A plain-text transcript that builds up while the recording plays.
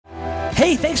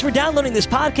Hey, thanks for downloading this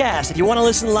podcast. If you want to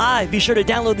listen live, be sure to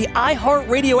download the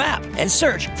iHeartRadio app and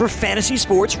search for Fantasy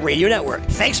Sports Radio Network.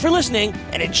 Thanks for listening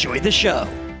and enjoy the show.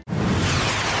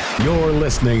 You're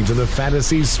listening to the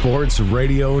Fantasy Sports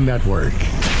Radio Network.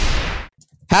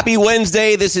 Happy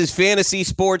Wednesday. This is Fantasy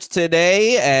Sports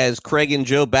Today, as Craig and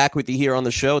Joe back with you here on the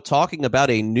show, talking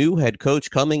about a new head coach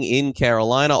coming in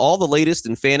Carolina. All the latest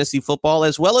in fantasy football,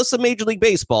 as well as some Major League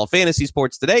Baseball. Fantasy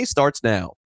Sports Today starts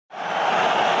now.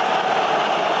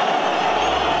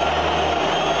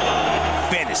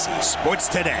 Fantasy Sports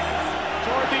Today.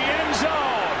 Toward the end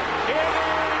zone. It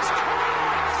is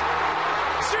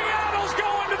caught! Seattle's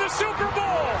going to the Super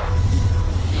Bowl.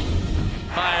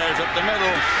 Fires up the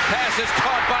middle. Pass is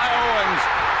caught by Owens.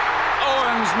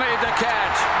 Owens made the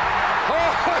catch.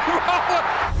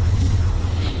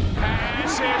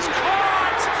 Pass is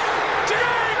caught.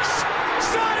 Diggs!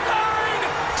 Sideline!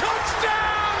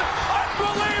 Touchdown!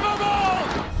 Unbelievable!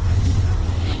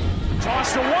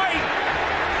 Toss to White.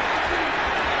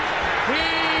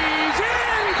 He's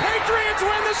in! Patriots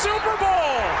win the Super Bowl!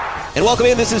 And welcome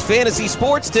in. This is Fantasy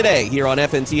Sports Today here on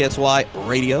FNTSY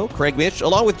Radio. Craig Mitch,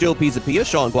 along with Joe Pisapia.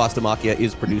 Sean Guastamacchia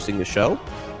is producing the show.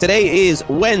 Today is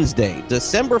Wednesday,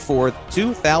 December 4th,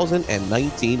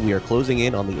 2019. We are closing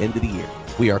in on the end of the year.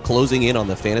 We are closing in on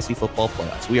the fantasy football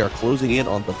playoffs. We are closing in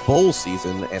on the bowl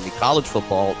season and the college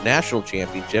football national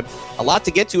championship. A lot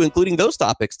to get to, including those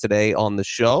topics today on the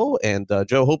show. And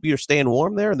Joe, hope you're staying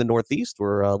warm there in the Northeast.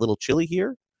 We're a little chilly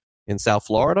here in South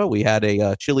Florida. We had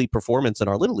a chilly performance in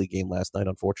our Little League game last night,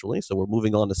 unfortunately. So we're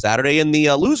moving on to Saturday in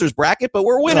the losers bracket, but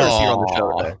we're winners here on the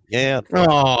show today. Yeah.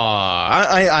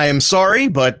 I am sorry,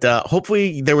 but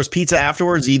hopefully there was pizza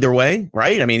afterwards either way,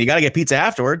 right? I mean, you got to get pizza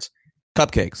afterwards.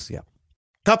 Cupcakes, yeah.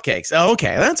 Cupcakes. Oh,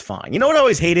 okay, that's fine. You know what I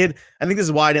always hated? I think this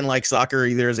is why I didn't like soccer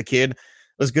either as a kid,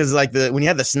 was because like when you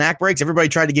had the snack breaks, everybody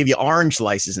tried to give you orange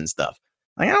slices and stuff.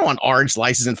 Like, I don't want orange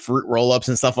slices and fruit roll-ups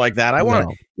and stuff like that. I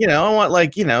want, I want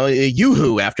like, a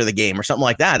Yoo-Hoo after the game or something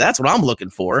like that. That's what I'm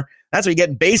looking for. That's what you get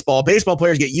in baseball. Baseball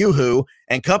players get Yoo-Hoo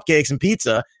and cupcakes and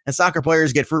pizza, and soccer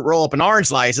players get fruit roll-up and orange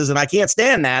slices, and I can't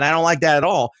stand that. I don't like that at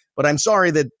all. But I'm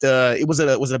sorry that was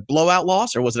it a blowout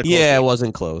loss, or was it a close game? It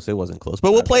wasn't close. It wasn't close.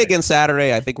 But we'll play again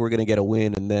Saturday. I think we're going to get a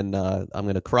win, and then I'm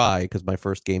going to cry because my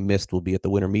first game missed will be at the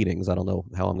winter meetings. I don't know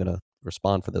how I'm going to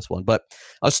respond for this one, but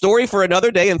a story for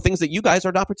another day and things that you guys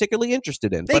are not particularly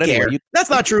interested in. They care. That's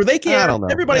not true. They care. I don't know.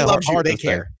 Everybody loves you. They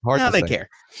care. They care.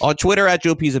 On Twitter at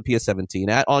Joe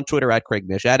Pisapia17, on Twitter at Craig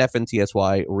Mish, at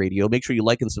FNTSY Radio. Make sure you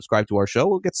like and subscribe to our show.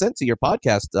 We'll get sent to your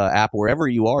podcast app wherever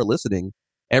you are listening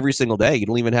every single day. You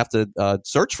don't even have to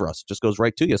search for us. It just goes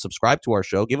right to you. Subscribe to our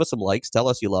show. Give us some likes. Tell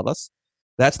us you love us.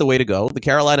 That's the way to go. The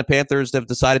Carolina Panthers have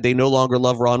decided they no longer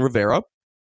love Ron Rivera.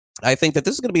 I think that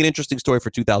this is going to be an interesting story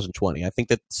for 2020. I think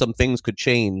that some things could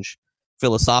change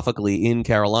philosophically in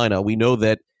Carolina. We know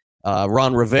that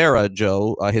Ron Rivera,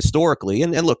 Joe, historically,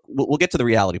 and look, we'll get to the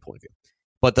reality point of view,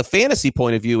 but the fantasy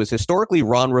point of view is historically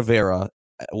Ron Rivera,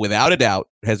 without a doubt,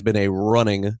 has been a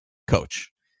running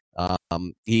coach.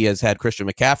 He has had Christian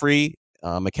McCaffrey.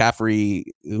 McCaffrey,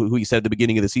 who he said at the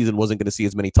beginning of the season wasn't going to see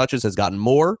as many touches, has gotten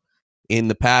more. In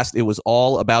the past, it was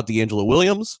all about D'Angelo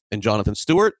Williams and Jonathan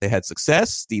Stewart. They had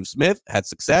success. Steve Smith had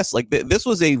success. Like this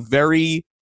was a very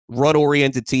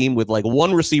run-oriented team with like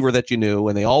one receiver that you knew,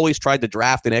 and they always tried to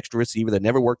draft an extra receiver that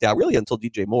never worked out really until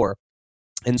DJ Moore.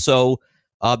 And so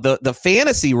the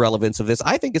fantasy relevance of this,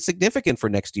 I think, is significant for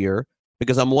next year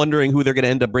because I'm wondering who they're going to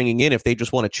end up bringing in if they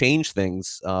just want to change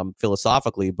things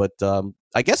philosophically. But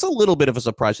I guess a little bit of a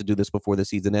surprise to do this before the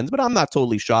season ends, but I'm not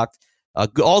totally shocked.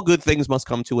 All good things must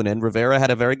come to an end. Rivera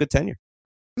had a very good tenure.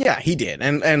 Yeah, he did.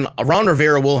 And Ron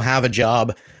Rivera will have a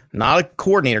job, not a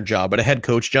coordinator job, but a head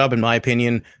coach job, in my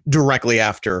opinion, directly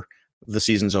after the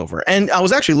season's over. And I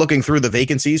was actually looking through the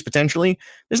vacancies potentially.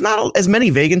 There's not as many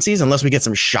vacancies unless we get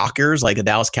some shockers like a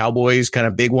Dallas Cowboys kind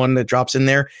of big one that drops in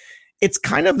there. It's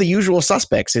kind of the usual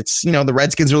suspects. It's, the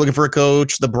Redskins are looking for a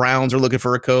coach. The Browns are looking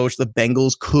for a coach. The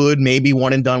Bengals could maybe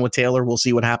one and done with Taylor. We'll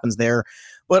see what happens there.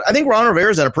 But I think Ron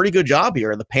Rivera's done a pretty good job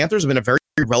here. The Panthers have been a very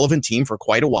relevant team for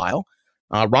quite a while.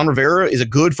 Ron Rivera is a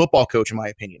good football coach, in my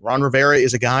opinion. Ron Rivera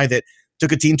is a guy that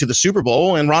took a team to the Super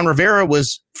Bowl, and Ron Rivera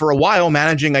was, for a while,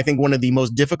 managing, I think, one of the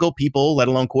most difficult people, let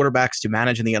alone quarterbacks, to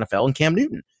manage in the NFL, and Cam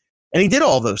Newton. And he did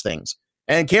all of those things.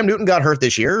 And Cam Newton got hurt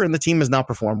this year, and the team has not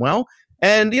performed well.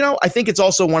 And, I think it's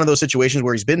also one of those situations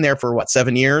where he's been there for,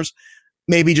 7 years?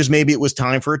 Maybe it was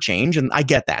time for a change. And I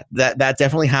get that. That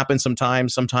definitely happens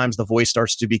sometimes. Sometimes the voice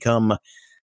starts to become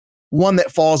one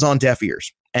that falls on deaf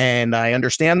ears. And I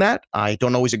understand that. I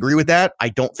don't always agree with that. I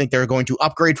don't think they're going to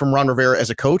upgrade from Ron Rivera as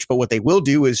a coach, but what they will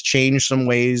do is change some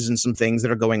ways and some things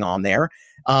that are going on there.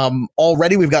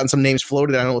 Already we've gotten some names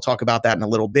floated. I know we'll talk about that in a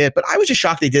little bit, but I was just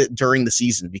shocked they did it during the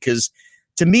season, because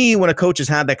to me, when a coach has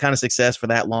had that kind of success for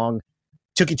that long,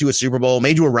 took you to a Super Bowl,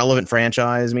 made you a relevant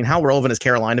franchise. I mean, how relevant has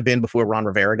Carolina been before Ron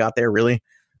Rivera got there, really?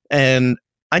 And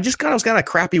I just kind of was a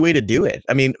crappy way to do it.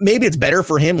 I mean, maybe it's better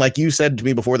for him, like you said to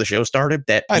me before the show started,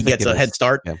 that he gets a head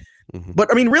start. Yeah. Mm-hmm.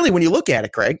 But I mean, really, when you look at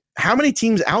it, Craig, how many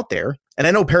teams out there? And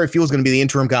I know Perry Fuel is going to be the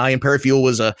interim guy, and Perry Fuel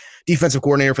was a defensive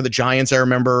coordinator for the Giants. I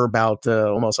remember about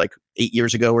almost like 8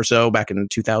 years ago or so, back in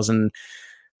 2000.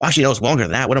 Actually, that was longer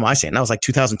than that. What am I saying? That was like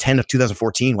 2010 to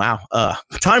 2014. Wow,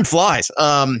 time flies.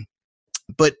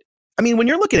 But I mean, when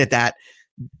you're looking at that,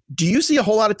 do you see a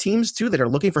whole lot of teams too that are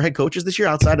looking for head coaches this year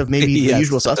outside of maybe the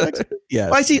usual suspects? Yeah,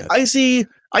 well, I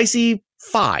see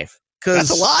 5. That's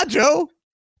a lot, Joe.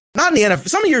 Not in the NFL.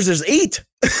 Some years there's 8.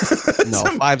 No,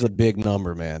 5's a big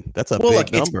number, man. That's a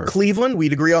big number. It's Cleveland,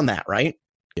 we'd agree on that, right?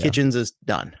 Yeah. Kitchens is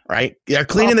done, right? They're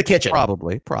cleaning the kitchen.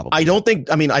 Probably.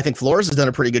 I think Flores has done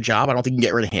a pretty good job. I don't think you can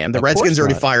get rid of him. The Redskins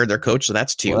already fired their coach, so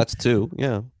that's 2. Well, that's 2,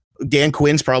 yeah. Dan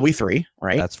Quinn's probably 3,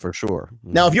 right? That's for sure.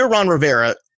 Now, if you're Ron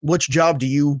Rivera, which job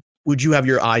would you have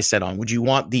your eyes set on? Would you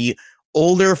want the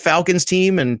older Falcons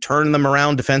team and turn them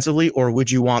around defensively, or would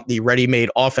you want the ready-made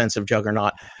offensive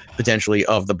juggernaut potentially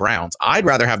of the Browns? I'd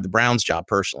rather have the Browns job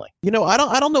personally. I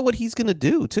don't know what he's going to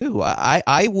do too.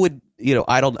 I would,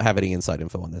 I don't have any inside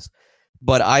info on this,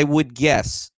 but I would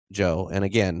guess, Joe, and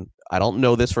again, I don't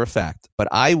know this for a fact, but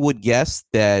I would guess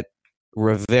that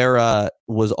Rivera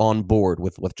was on board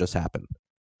with what just happened.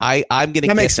 I'm going to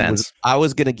guess makes sense. I'm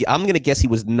going to guess he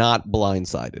was not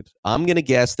blindsided. I'm going to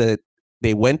guess that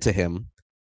they went to him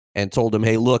and told him,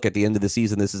 hey, look, at the end of the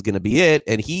season, this is going to be it.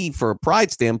 And he, for a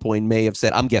pride standpoint, may have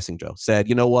said, I'm guessing, Joe, said,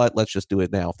 you know what, let's just do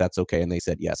it now if that's okay. And they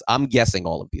said, yes. I'm guessing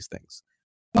all of these things.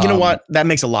 You know what? That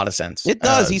makes a lot of sense. It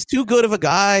does. He's too good of a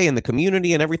guy in the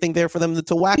community and everything there for them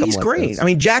to whack him. He's like great. this. I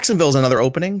mean, Jacksonville's another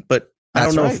opening, but I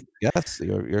don't know. Right. Yes,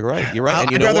 you're right. You're right.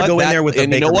 I'd rather go in there with the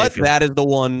Baker you know what? Mayfield. That is the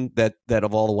one that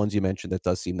of all the ones you mentioned that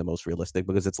does seem the most realistic,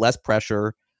 because it's less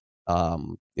pressure.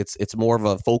 It's more of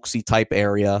a folksy type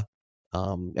area.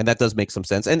 And that does make some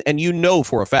sense. And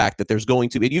for a fact that there's going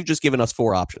to be, you've just given us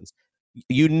 4 options.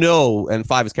 And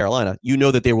 5 is Carolina.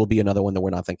 That there will be another one that we're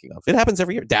not thinking of. It happens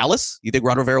every year. Dallas? You think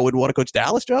Ron Rivera would want to coach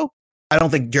Dallas, Joe? I don't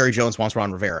think Jerry Jones wants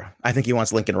Ron Rivera. I think he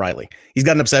wants Lincoln Riley. He's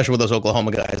got an obsession with those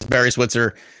Oklahoma guys. Barry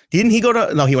Switzer. Didn't he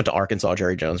he went to Arkansas,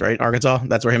 Jerry Jones, right? Arkansas?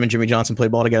 That's where him and Jimmy Johnson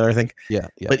played ball together, I think. Yeah.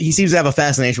 But he seems to have a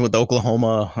fascination with the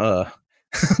Oklahoma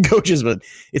coaches, but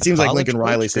it seems like Lincoln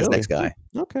Riley's his next guy.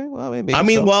 Okay. Well, maybe.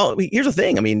 Here's the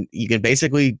thing. I mean, you can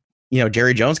basically,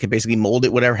 Jerry Jones can basically mold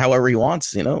it however he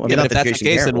wants, I mean, if that's the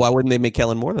case, then why wouldn't they make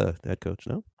Kellen Moore the head coach?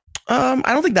 No? I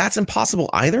don't think that's impossible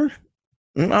either.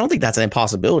 I don't think that's an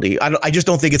impossibility. I just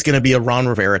don't think it's going to be a Ron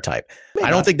Rivera type. I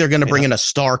don't think they're going to bring in a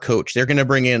star coach. They're going to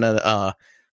bring in a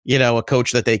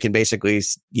coach that they can basically,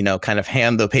 kind of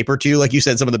hand the paper to, like you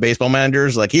said, some of the baseball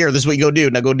managers, like, here, this is what you go do.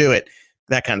 Now go do it.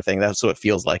 That kind of thing. That's what it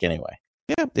feels like anyway.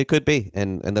 Yeah, it could be.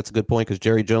 And that's a good point, because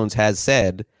Jerry Jones has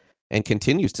said and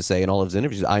continues to say in all of his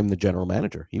interviews, I'm the general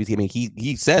manager.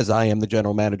 He says I am the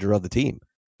general manager of the team.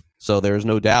 So there's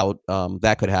no doubt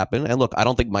that could happen. And look, I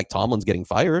don't think Mike Tomlin's getting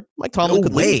fired. Mike Tomlin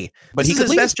could leave, but he could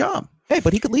leave. Best job. Hey,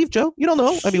 but he could leave, Joe. You don't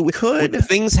know. I mean,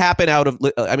 things happen out of.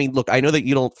 I mean, look, I know that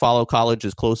you don't follow college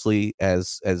as closely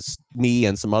as me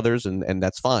and some others, and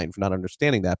that's fine for not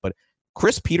understanding that. But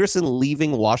Chris Peterson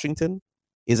leaving Washington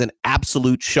is an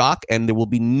absolute shock, and there will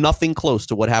be nothing close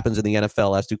to what happens in the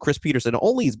NFL as to Chris Peterson.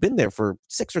 Only he's been there for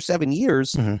 6 or 7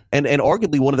 years, and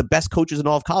arguably one of the best coaches in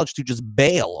all of college to just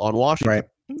bail on Washington. Right.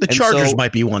 The Chargers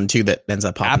might be one too that ends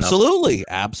up popping up.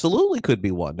 Absolutely could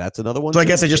be one. That's another one. So I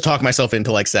guess I just talked myself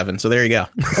into like 7. So there you go.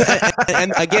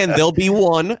 and again, there'll be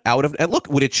one out of. And look,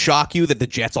 would it shock you that the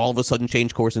Jets all of a sudden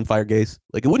change course and fire Gase?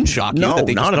 Like, it wouldn't shock you that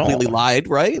they just completely lied,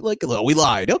 right? Like, we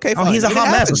lied. Okay, fine. He's a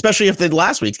hot mess, especially if the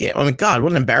last week's game. I mean, God,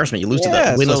 what an embarrassment! You lose to the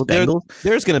winless Bengals.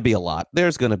 There's going to be a lot.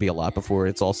 There's going to be a lot before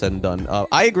it's all said and done.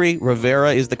 I agree.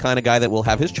 Rivera is the kind of guy that will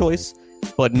have his choice.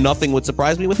 But nothing would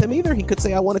surprise me with him either. He could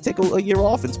say, I want to take a year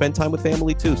off and spend time with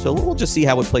family too. So we'll just see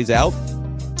how it plays out.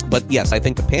 But yes, I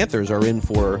think the Panthers are in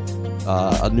for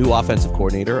a new offensive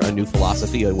coordinator, a new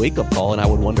philosophy, a wake-up call, and I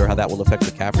would wonder how that will affect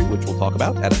McCaffrey, which we'll talk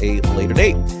about at a later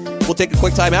date. We'll take a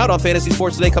quick time out on Fantasy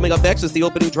Sports Today. Coming up next is the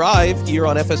opening drive here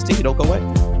on FST. Don't go away.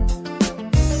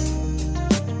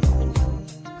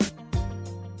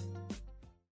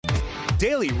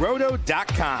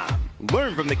 DailyRoto.com.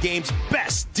 Learn from the game's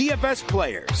best DFS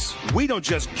players. We don't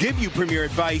just give you premier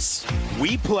advice,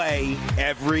 We play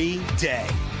every day.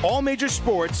 All major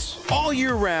sports, all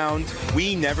year round,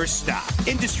 we never stop.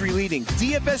 Industry-leading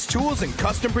DFS tools and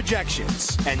custom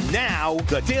projections. And now,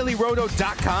 the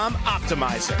DailyRoto.com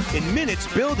Optimizer. In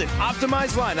minutes, build and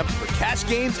optimize lineups for cash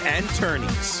games and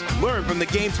tourneys. Learn from the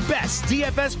game's best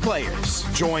DFS players.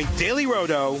 Join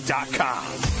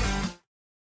DailyRoto.com.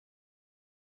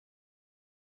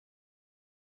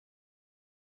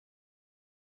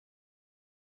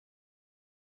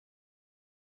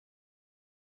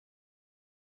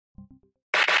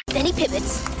 Then he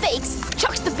pivots, fakes,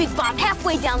 chucks the big bomb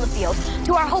halfway down the field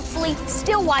to our hopefully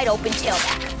still wide open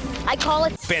tailback. I call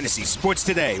it Fantasy Sports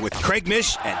Today with Craig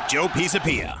Mish and Joe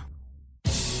Pisapia.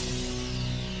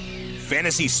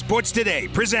 Fantasy Sports Today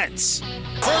presents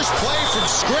first play from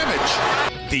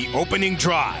scrimmage. The opening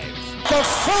drive. The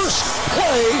first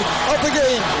play of the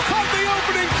game. Caught the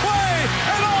opening play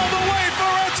and all the way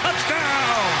for a touchdown.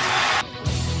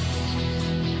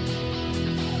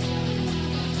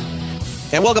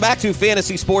 And welcome back to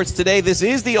Fantasy Sports Today. This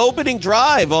is the opening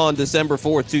drive on December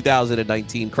 4th,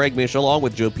 2019. Craig Mish along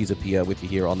with Joe Pisapia with you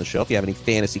here on the show. If you have any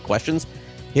fantasy questions,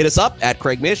 hit us up at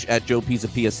Craig Mish at Joe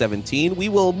Pisapia 17. We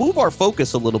will move our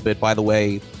focus a little bit, by the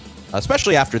way,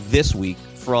 especially after this week,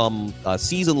 from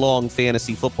season-long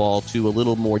fantasy football to a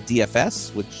little more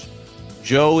DFS, which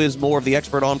Joe is more of the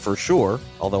expert on for sure.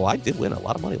 Although I did win a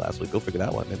lot of money last week. Go figure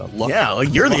that one. Yeah, well,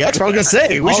 you're the expert. I was going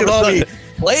to say, we should all be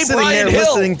sitting there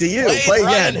listening to you.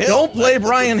 Don't play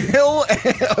Brian Hill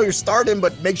or start him,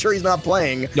 but make sure he's not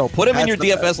playing. No, put him in your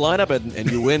DFS lineup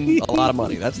and you win a lot of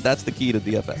money. That's the key to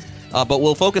DFS. But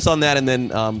we'll focus on that, and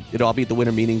then I'll be at the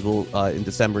winter meetings. We'll in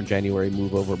December and January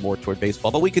move over more toward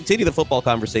baseball. But we continue the football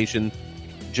conversation.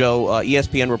 Joe,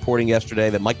 ESPN reporting yesterday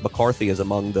that Mike McCarthy is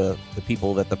among the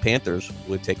people that the Panthers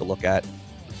would take a look at.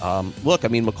 Look, I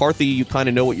mean, McCarthy, you kind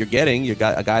of know what you're getting. You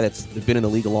got a guy that's been in the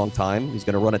league a long time. He's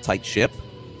going to run a tight ship.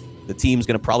 The team's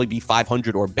going to probably be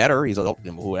 500 or better.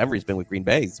 Whoever he's been with Green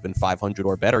Bay, he's been 500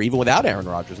 or better, even without Aaron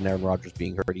Rodgers and Aaron Rodgers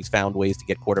being hurt. He's found ways to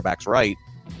get quarterbacks right.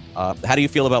 How do you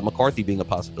feel about McCarthy being a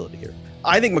possibility here?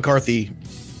 I think McCarthy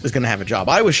is going to have a job.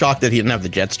 I was shocked that he didn't have the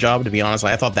Jets job, to be honest.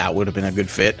 I thought that would have been a good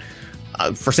fit.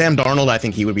 For Sam Darnold, I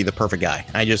think he would be the perfect guy.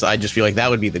 I just feel like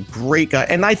that would be the great guy.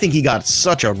 And I think he got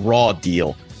such a raw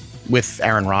deal with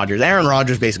Aaron Rodgers. Aaron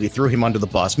Rodgers basically threw him under the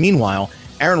bus. Meanwhile,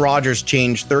 Aaron Rodgers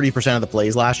changed 30% of the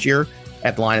plays last year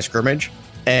at the line of scrimmage.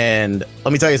 And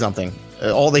let me tell you something.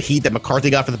 All the heat that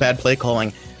McCarthy got for the bad play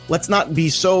calling, let's not be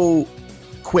so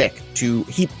quick to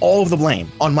heap all of the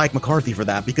blame on Mike McCarthy for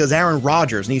that, because Aaron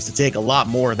Rodgers needs to take a lot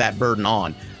more of that burden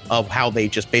on of how they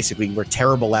just basically were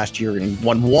terrible last year and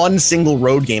won one single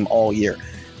road game all year.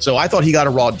 So I thought he got a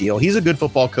raw deal. He's a good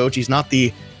football coach. He's not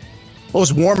the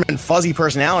most warm and fuzzy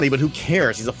personality, but who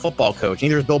cares? He's a football coach.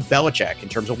 Neither is Bill Belichick in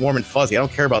terms of warm and fuzzy. I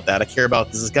don't care about that. I care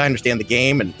about, does this guy understand the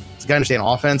game, and does this guy understand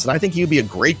offense? And I think he'd be a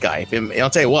great guy. And I'll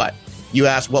tell you what, you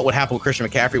asked what would happen with Christian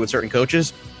McCaffrey with certain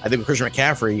coaches. I think with Christian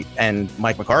McCaffrey and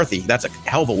Mike McCarthy, that's a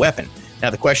hell of a weapon. Now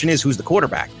the question is, who's the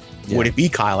quarterback? Yeah. Would it be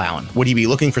Kyle Allen? Would he be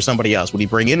looking for somebody else? Would he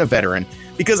bring in a veteran?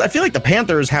 Because I feel like the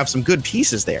Panthers have some good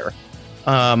pieces there.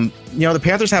 The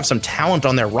Panthers have some talent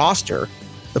on their roster.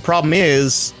 The problem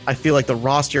is, I feel like the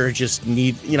roster just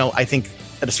I think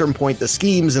at a certain point, the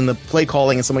schemes and the play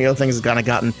calling and some of the other things has kind of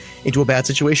gotten into a bad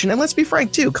situation. And let's be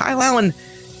frank too, Kyle Allen,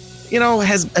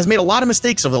 has made a lot of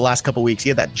mistakes over the last couple of weeks. He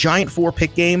had that giant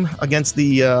 4-pick game against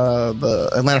the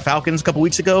Atlanta Falcons a couple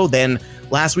weeks ago. Then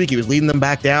last week he was leading them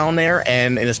back down there,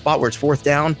 and in a spot where it's fourth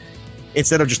down,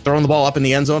 instead of just throwing the ball up in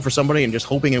the end zone for somebody and just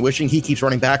hoping and wishing, he keeps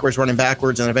running backwards, and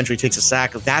eventually takes a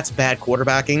sack. That's bad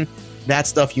quarterbacking. That's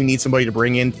stuff you need somebody to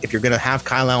bring in. If you're going to have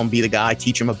Kyle Allen be the guy,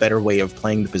 teach him a better way of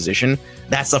playing the position.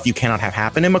 That's stuff you cannot have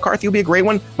happen. And McCarthy will be a great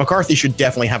one. McCarthy should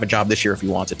definitely have a job this year if he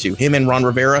wanted to. Him and Ron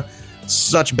Rivera,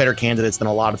 such better candidates than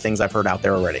a lot of things I've heard out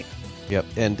there already. Yep.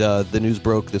 And the news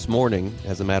broke this morning,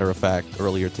 as a matter of fact,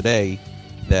 earlier today,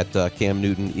 that Cam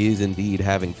Newton is indeed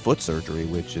having foot surgery,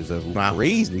 which is a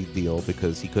crazy deal,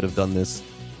 because he could have done this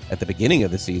at the beginning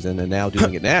of the season, and now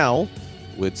doing it now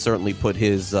would certainly put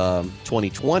his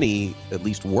 2020 at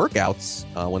least workouts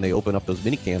when they open up those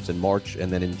mini camps in March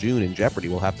and then in June in jeopardy.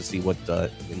 We'll have to see what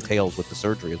entails with the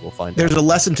surgery, as we'll find out. There's a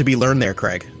lesson to be learned there,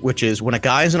 Craig, which is when a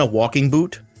guy's in a walking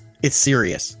boot, it's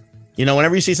serious.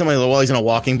 Whenever you see somebody, he's in a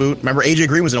walking boot. Remember, AJ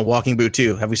Green was in a walking boot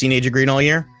too. Have we seen AJ Green all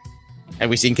year? Have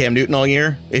we seen Cam Newton all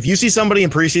year? If you see somebody in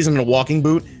preseason in a walking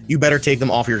boot, you better take them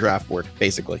off your draft board,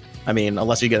 basically. I mean,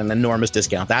 unless you get an enormous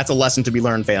discount. That's a lesson to be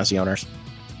learned, fantasy owners.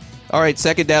 All right,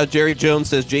 second down, Jerry Jones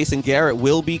says Jason Garrett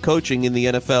will be coaching in the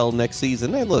NFL next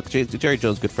season. Hey, look, Jerry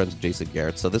Jones, good friends with Jason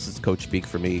Garrett, so this is coach speak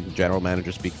for me, general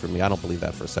manager speak for me. I don't believe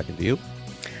that for a second, do you?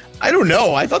 I don't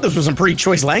know. I thought this was some pretty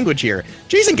choice language here.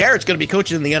 Jason Garrett's going to be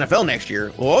coaching in the NFL next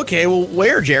year. Well, okay. Well,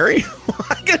 where, Jerry?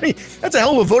 That's a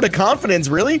hell of a vote of confidence,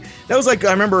 really. That was like,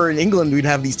 I remember in England, we'd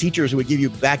have these teachers who would give you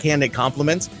backhanded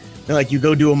compliments. And like you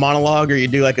go do a monologue or you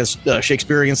do like a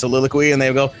Shakespearean soliloquy and they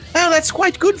would go, oh, that's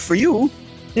quite good for you.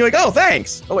 And you're like, oh,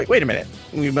 thanks. Oh, wait a minute.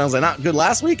 And I was like, not good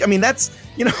last week? I mean, that's,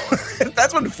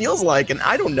 that's what it feels like. And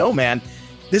I don't know, man.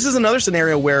 This is another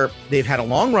scenario where they've had a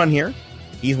long run here.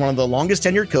 He's one of the longest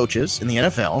tenured coaches in the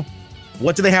NFL.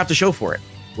 What do they have to show for it?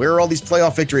 Where are all these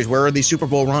playoff victories? Where are these Super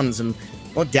Bowl runs? And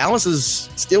well, Dallas is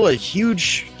still a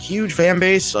huge fan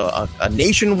base, a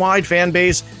nationwide fan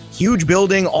base, huge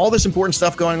building, all this important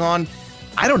stuff going on.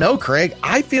 I don't know, Craig.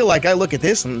 I feel like I look at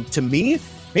this and to me,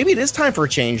 maybe it is time for a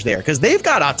change there because they've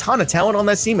got a ton of talent on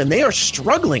that team and they are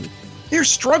struggling. They're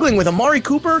struggling with Amari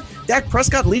Cooper, Dak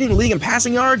Prescott leading the league in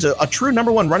passing yards, a true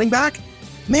number one running back.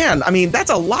 Man, I mean, that's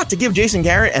a lot to give Jason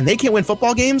Garrett, and they can't win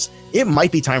football games. It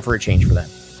might be time for a change for them.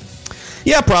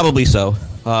 Yeah, probably so.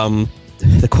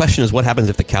 The question is what happens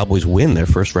if the Cowboys win their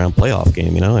first round playoff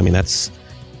game,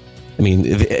 I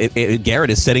mean, Garrett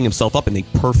is setting himself up in the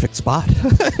perfect spot.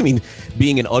 I mean,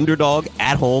 being an underdog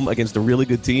at home against a really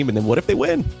good team, and then what if they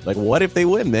win? Like, what if they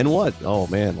win? Then what? Oh,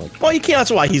 man. Well, you can't.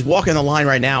 That's why he's walking the line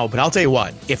right now. But I'll tell you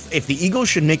what. If the Eagles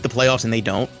should make the playoffs and they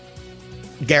don't,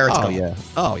 Garrett's gone.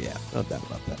 Oh, yeah. No doubt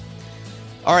about that.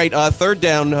 All right, third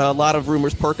down. A lot of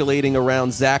rumors percolating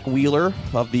around Zach Wheeler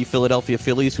of the Philadelphia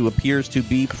Phillies, who appears to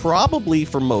be probably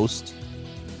for most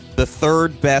the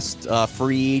third best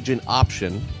free agent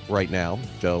option right now,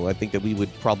 Joe. I think that we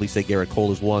would probably say Garrett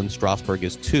Cole is 1, Strasburg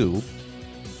is 2.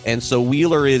 And so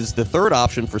Wheeler is the third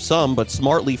option for some, but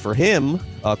smartly for him,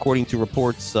 according to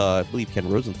reports, I believe Ken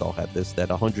Rosenthal had this, that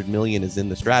 $100 million is in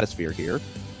the stratosphere here.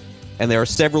 And there are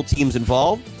several teams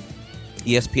involved.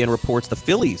 ESPN reports the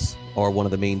Phillies are one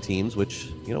of the main teams, which,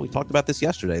 we talked about this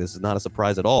yesterday. This is not a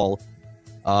surprise at all.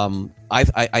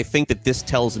 I think that this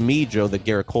tells me, Joe, that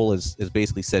Garrett Cole has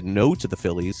basically said no to the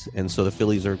Phillies, and so the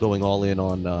Phillies are going all in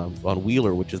on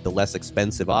Wheeler, which is the less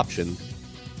expensive option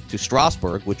to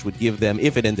Strasburg, which would give them,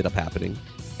 if it ended up happening,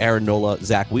 Aaron Nola,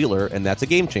 Zach Wheeler, and that's a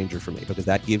game changer for me because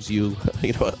that gives you,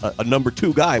 a number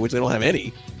 2 guy, which they don't have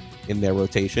any in their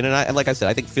rotation. And like I said,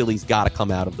 I think Philly's got to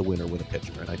come out of the winter with a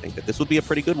pitcher, and I think that this would be a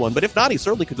pretty good one. But if not, he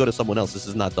certainly could go to someone else. This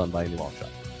is not done by any long shot.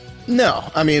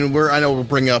 No, I mean, I know we'll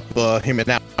bring up him in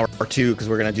an hour or two because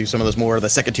we're going to do some of those more of the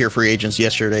second tier free agents.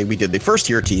 Yesterday, we did the first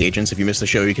tier T agents. If you missed the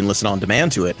show, you can listen on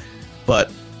demand to it.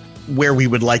 But where we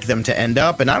would like them to end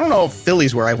up, and I don't know if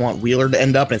Philly's where I want Wheeler to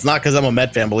end up, and it's not because I'm a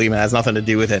Met fan, believe me, it has nothing to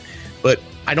do with it. But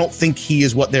I don't think he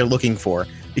is what they're looking for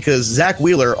because Zach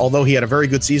Wheeler, although he had a very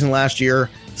good season last year,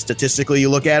 statistically, you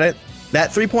look at it,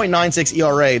 that 3.96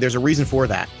 ERA, there's a reason for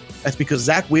that. That's because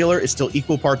Zach Wheeler is still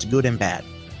equal parts good and bad.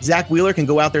 Zach Wheeler can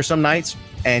go out there some nights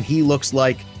and he looks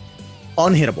like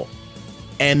unhittable.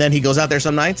 And then he goes out there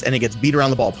some nights and he gets beat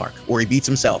around the ballpark or he beats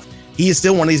himself. He is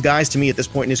still one of these guys to me at this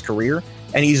point in his career,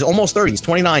 and he's almost 30. He's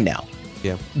 29 now.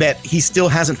 Yeah. That he still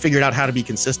hasn't figured out how to be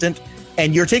consistent.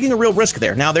 And you're taking a real risk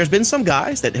there. Now, there's been some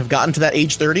guys that have gotten to that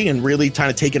age 30 and really kind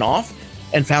of taken off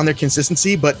and found their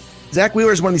consistency. But Zach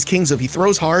Wheeler is one of these kings of he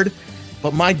throws hard,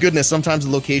 but my goodness, sometimes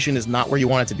the location is not where you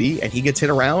want it to be. And he gets hit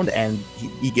around and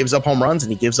he gives up home runs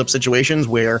and he gives up situations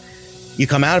where you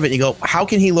come out of it and you go, how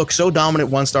can he look so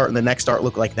dominant one start and the next start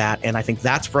look like that? And I think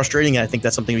that's frustrating. And I think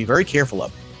that's something to be very careful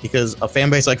of because a fan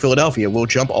base like Philadelphia will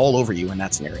jump all over you in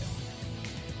that scenario.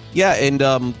 Yeah, and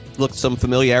look, some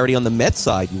familiarity on the Mets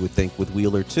side, you would think, with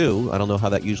Wheeler, too. I don't know how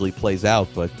that usually plays out,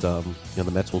 but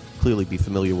the Mets will clearly be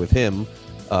familiar with him.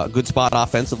 Good spot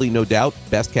offensively, no doubt.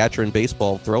 Best catcher in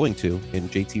baseball throwing to in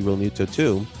JT Realmuto,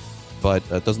 too. But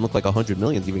it doesn't look like $100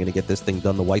 million is even going to get this thing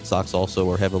done. The White Sox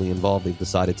also are heavily involved. They've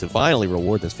decided to finally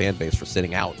reward this fan base for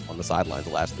sitting out on the sidelines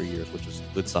the last 3 years, which is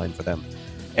a good sign for them.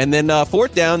 And then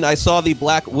fourth down, I saw the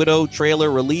Black Widow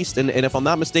trailer released, and if I'm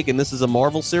not mistaken, this is a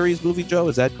Marvel series movie, Joe.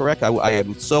 Is that correct? I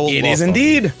am so It is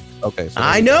indeed. Okay. So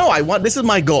I know. This is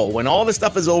my goal. When all this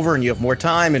stuff is over and you have more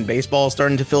time and baseball is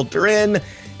starting to filter in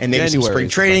and maybe some spring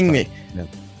training. Yeah.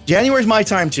 January's my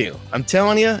time too. I'm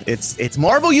telling you, it's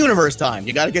Marvel Universe time.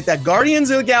 You got to get that Guardians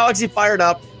of the Galaxy fired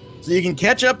up so you can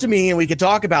catch up to me and we can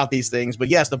talk about these things. But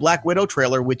yes, the Black Widow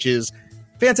trailer, which is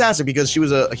fantastic because she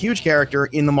was a huge character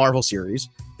in the Marvel series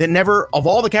that never, of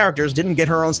all the characters, didn't get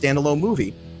her own standalone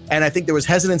movie. And I think there was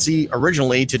hesitancy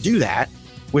originally to do that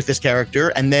with this character.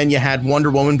 And then you had Wonder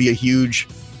Woman be a huge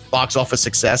box office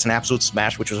success, an absolute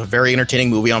smash, which was a very entertaining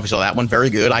movie. Obviously, that one,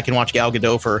 very good. I can watch Gal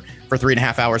Gadot for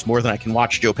 3.5 hours more than I can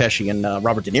watch Joe Pesci and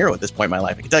Robert De Niro at this point in my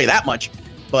life. I can tell you that much.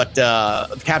 But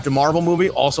the Captain Marvel movie,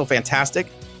 also fantastic.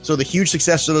 So the huge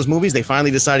success of those movies, they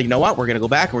finally decided, you know what, we're going to go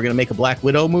back and we're going to make a Black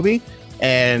Widow movie.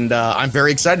 And I'm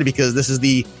very excited because this is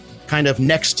the kind of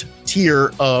next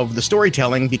tier of the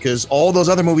storytelling, because all those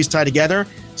other movies tie together.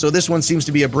 So this one seems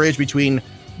to be a bridge between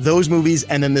those movies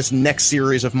and then this next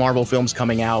series of Marvel films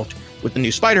coming out with the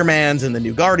new Spider-Mans and the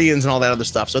new Guardians and all that other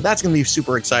stuff. So that's going to be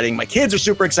super exciting. My kids are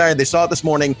super excited. They saw it this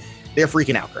morning. They're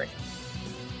freaking out, Greg.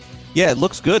 Yeah, it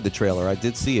looks good, the trailer. I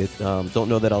did see it. Don't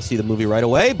know that I'll see the movie right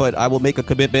away, but I will make a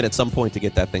commitment at some point to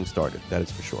get that thing started. That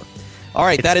is for sure. All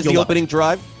right, that is the opening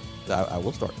drive. I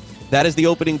will start. That is the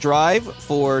opening drive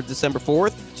for December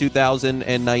 4th,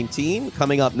 2019.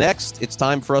 Coming up next, it's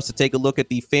time for us to take a look at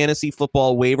the fantasy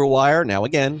football waiver wire. Now,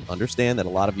 again, understand that a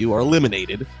lot of you are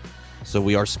eliminated, so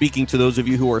we are speaking to those of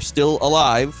you who are still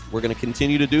alive. We're going to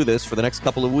continue to do this for the next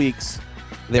couple of weeks.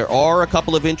 There are a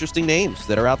couple of interesting names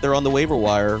that are out there on the waiver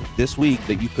wire this week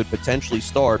that you could potentially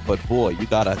start, but boy, you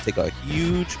got to take a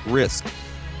huge risk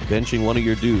benching one of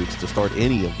your dudes to start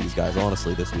any of these guys,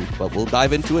 honestly, this week. But we'll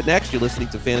dive into it next. You're listening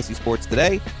to Fantasy Sports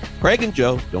Today. Craig and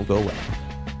Joe, don't go away.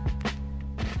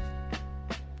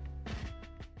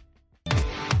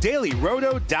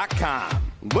 DailyRoto.com.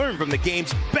 Learn from the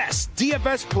game's best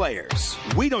DFS players.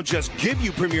 We don't just give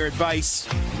you premier advice,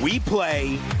 we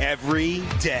play every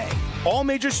day. All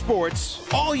major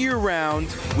sports, all year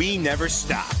round, we never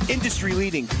stop.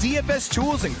 Industry-leading DFS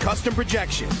tools and custom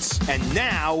projections. And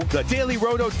now, the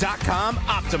DailyRoto.com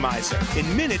Optimizer.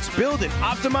 In minutes, build and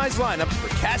optimize lineups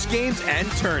for cash games and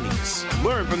tourneys.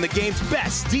 Learn from the game's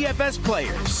best DFS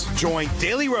players. Join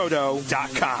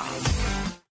DailyRoto.com.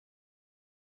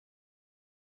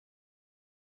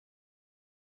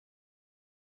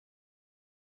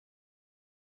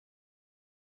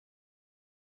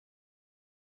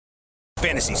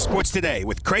 Fantasy Sports Today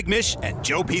with Craig Mish and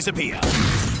Joe Pisapia.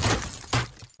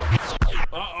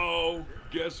 Uh-oh.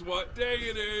 Guess what day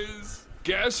it is?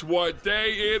 Guess what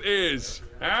day it is?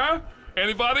 Huh?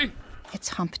 Anybody? It's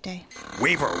hump day.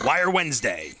 Waiver Wire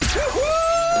Wednesday.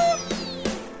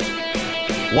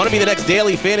 Want to be the next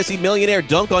daily fantasy millionaire?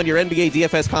 Dunk on your NBA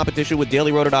DFS competition with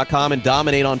DailyRoto.com and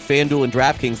dominate on FanDuel and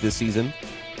DraftKings this season.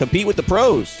 Compete with the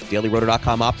pros.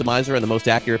 DailyRoto.com Optimizer and the most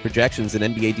accurate projections in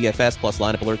NBA DFS, plus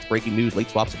lineup alerts, breaking news, late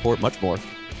swap support, much more.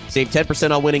 Save 10%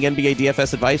 on winning NBA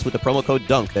DFS advice with the promo code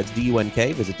DUNK. That's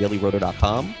D-U-N-K. Visit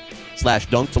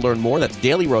DailyRoto.com/dunk to learn more. That's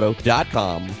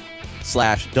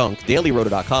DailyRoto.com/dunk.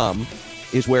 DailyRoto.com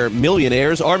is where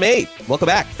millionaires are made. Welcome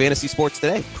back. Fantasy Sports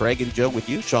Today. Craig and Joe with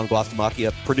you. Sean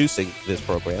Guastamacchia producing this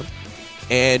program.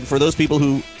 And for those people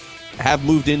who have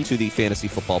moved into the fantasy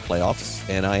football playoffs,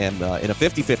 and I am in a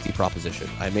 50-50 proposition.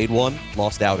 I made one,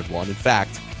 lost out in one. In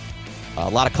fact, a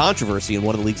lot of controversy in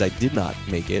one of the leagues I did not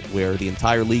make it, where the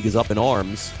entire league is up in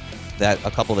arms that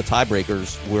a couple of the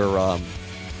tiebreakers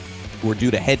were due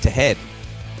to head-to-head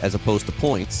as opposed to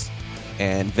points,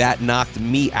 and that knocked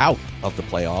me out of the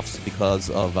playoffs because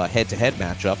of a head-to-head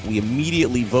matchup. We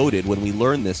immediately voted when we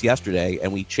learned this yesterday,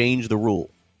 and we changed the rule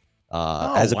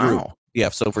as a group. Yeah,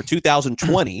 so for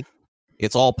 2020...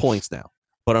 it's all points now.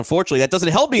 But unfortunately, that doesn't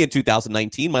help me in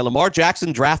 2019. My Lamar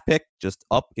Jackson draft pick just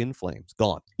up in flames.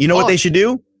 Gone. You know what they should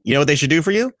do? You know what they should do for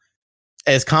you?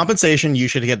 As compensation, you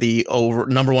should get the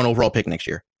number one overall pick next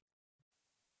year.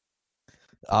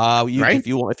 Right? If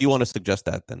you want to suggest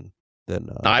that, then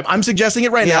I'm suggesting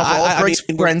it right now for all Craig's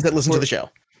friends that listen to the show.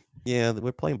 Yeah,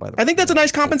 we're playing by the I think that's a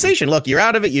nice compensation. Look, you're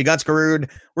out of it. You got screwed.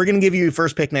 We're going to give you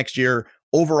first pick next year.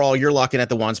 Overall, you're locking at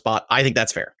the one spot. I think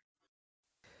that's fair.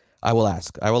 I will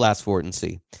ask for it and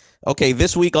see. Okay,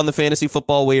 this week on the fantasy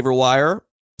football waiver wire,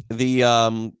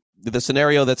 the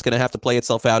scenario that's going to have to play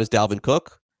itself out is Dalvin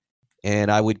Cook.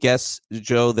 And I would guess,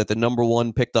 Joe, that the number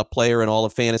one picked up player in all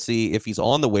of fantasy, if he's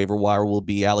on the waiver wire, will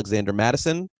be Alexander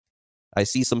Mattison. I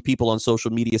see some people on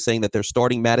social media saying that they're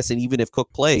starting Madison even if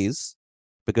Cook plays,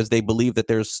 because they believe that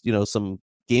there's, some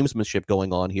gamesmanship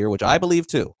going on here, which I believe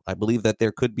too. I believe that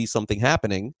there could be something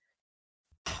happening.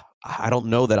 I don't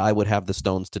know that I would have the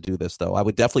stones to do this, though. I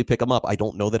would definitely pick him up. I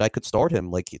don't know that I could start him.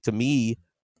 Like, to me,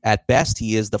 at best,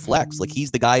 he is the flex. Like,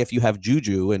 he's the guy, if you have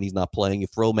Juju and he's not playing, you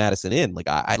throw Madison in. Like,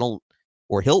 I don't,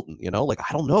 or Hilton, like,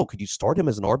 I don't know. Could you start him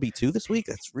as an RB2 this week?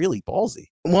 That's really ballsy.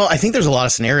 Well, I think there's a lot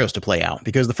of scenarios to play out,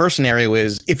 because the first scenario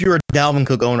is if you're a Dalvin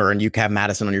Cook owner and you have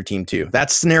Madison on your team too.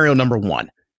 That's scenario number one,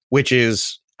 which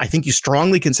is I think you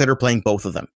strongly consider playing both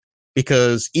of them,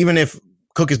 because even if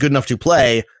Cook is good enough to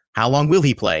play, how long will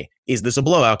he play? Is this a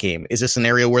blowout game? Is this a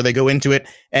scenario where they go into it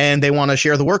and they want to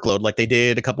share the workload like they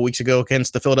did a couple weeks ago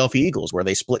against the Philadelphia Eagles, where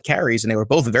they split carries and they were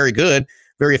both very good,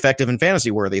 very effective and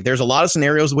fantasy worthy? There's a lot of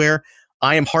scenarios where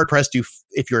I am hard pressed to,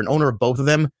 if you're an owner of both of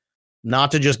them,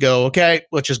 not to just go, okay,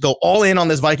 let's just go all in on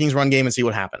this Vikings run game and see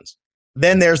what happens.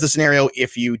 Then there's the scenario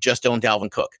if you just don't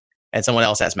Dalvin Cook and someone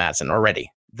else has Madison already.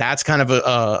 That's kind of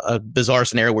a bizarre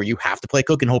scenario where you have to play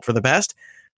Cook and hope for the best.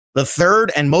 The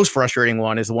third and most frustrating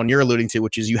one is the one you're alluding to,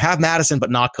 which is you have Madison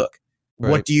but not Cook.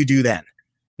 Right. What do you do then?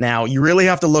 Now, you really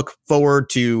have to look forward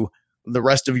to the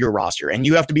rest of your roster, and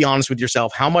you have to be honest with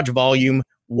yourself. How much volume?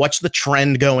 What's the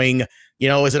trend going?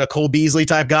 Is it a Cole Beasley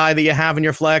type guy that you have in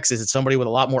your flex? Is it somebody with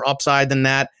a lot more upside than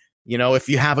that? If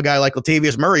you have a guy like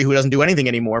Latavius Murray who doesn't do anything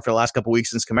anymore for the last couple of weeks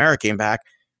since Kamara came back,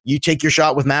 you take your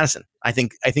shot with Madison. I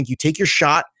think you take your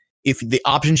shot if the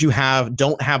options you have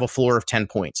don't have a floor of 10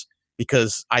 points,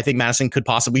 because I think Madison could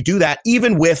possibly do that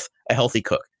even with a healthy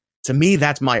Cook. To me,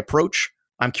 that's my approach.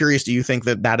 I'm curious, do you think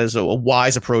that is a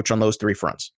wise approach on those three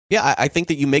fronts? Yeah, I think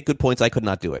that you make good points. I could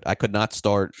not do it. I could not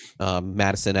start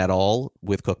Madison at all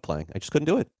with Cook playing. I just couldn't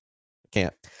do it.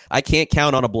 I can't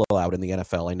count on a blowout in the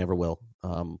NFL. I never will.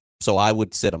 So I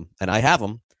would sit him, and I have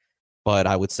him, but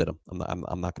I would sit him.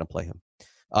 I'm not going to play him.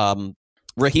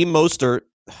 Raheem Mostert,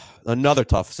 another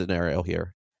tough scenario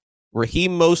here.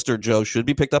 Raheem Mostert, Joe, should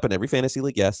be picked up in every fantasy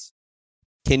league. Yes.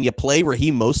 Can you play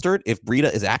Raheem Mostert if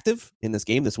Breida is active in this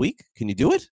game this week? Can you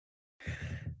do it?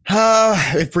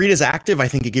 If Breida is active, I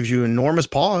think it gives you enormous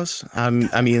pause.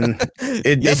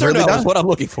 Yes or no is what I'm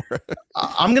looking for.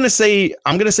 I'm gonna say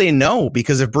no,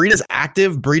 because if Breida's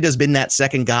active, Breida's been that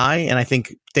second guy, and I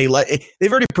think they've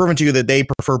already proven to you that they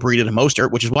prefer Breida to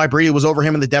Mostert, which is why Breida was over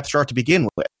him in the depth chart to begin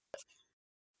with.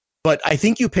 But I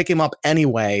think you pick him up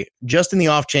anyway, just in the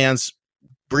off chance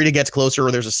Breida gets closer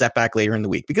or there's a setback later in the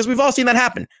week, because we've all seen that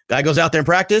happen. Guy goes out there in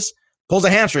practice, pulls a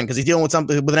hamstring because he's dealing with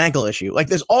something with an ankle issue. Like,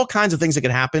 there's all kinds of things that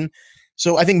can happen.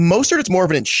 So I think Mostert, it's more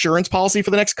of an insurance policy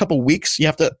for the next couple of weeks. You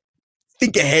have to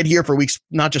think ahead here for weeks,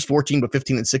 not just 14, but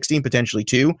 15 and 16, potentially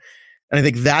too. And I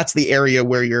think that's the area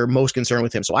where you're most concerned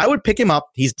with him. So I would pick him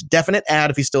up. He's a definite add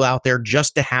if he's still out there,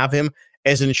 just to have him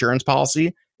as an insurance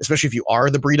policy, especially if you are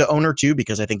the Breida owner too,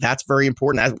 because I think that's very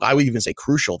important. I would even say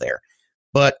crucial there.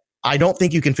 But I don't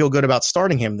think you can feel good about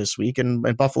starting him this week, and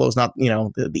Buffalo's not,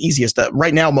 the easiest.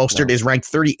 Right now, Mostert is ranked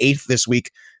 38th this week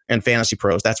in Fantasy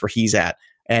Pros. That's where he's at.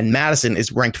 And Madison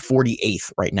is ranked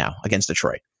 48th right now against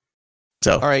Detroit.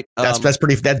 So all right, that's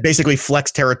basically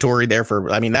flex territory there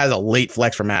that is a late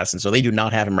flex for Madison. So they do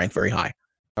not have him ranked very high.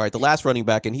 All right, the last running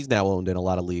back, and he's now owned in a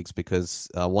lot of leagues because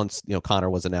once Connor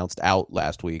was announced out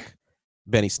last week,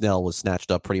 Benny Snell was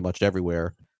snatched up pretty much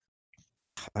everywhere.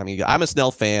 I mean, I'm a Snell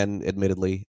fan,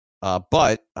 admittedly.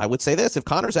 But I would say this, if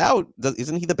Connor's out,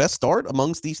 isn't he the best start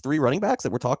amongst these three running backs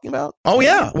that we're talking about? Oh,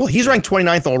 yeah. Well, he's ranked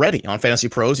 29th already on Fantasy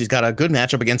Pros. He's got a good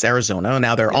matchup against Arizona.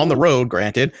 Now, they're on the road,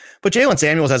 granted, but Jalen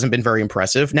Samuels hasn't been very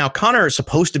impressive. Now, Connor is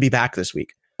supposed to be back this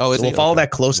week. Oh, so we'll follow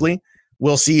that closely.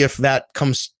 We'll see if that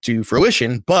comes to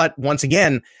fruition. But once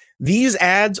again, these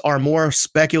ads are more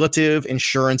speculative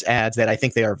insurance ads that I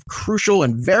think they are crucial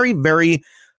and very, very,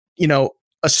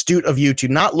 astute of you to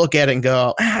not look at it and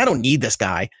go, I don't need this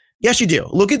guy. Yes, you do.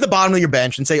 Look at the bottom of your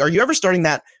bench and say, are you ever starting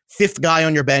that fifth guy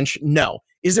on your bench? No.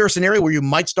 Is there a scenario where you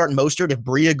might start Mostert if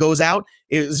Breida goes out?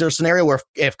 Is there a scenario where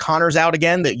if Connor's out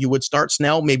again that you would start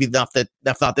Snell, maybe not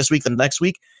this week, then next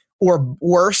week? Or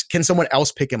worse, can someone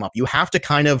else pick him up? You have to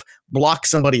kind of block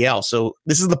somebody else. So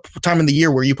this is the time in the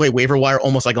year where you play waiver wire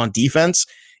almost like on defense,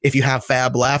 if you have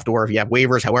fab left or if you have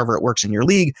waivers, however it works in your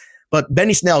league. But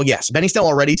Benny Snell, yes. Benny Snell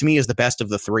already to me is the best of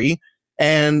the three.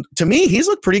 And to me, he's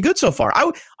looked pretty good so far.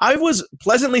 I was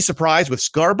pleasantly surprised with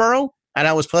Scarborough, and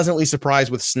I was pleasantly surprised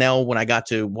with Snell when I got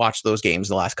to watch those games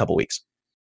the last couple weeks.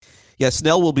 Yeah,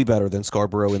 Snell will be better than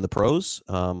Scarborough in the pros.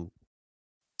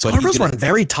 Scarborough's run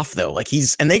very tough though.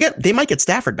 They might get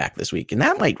Stafford back this week, and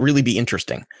that might really be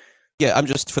interesting. Yeah, I'm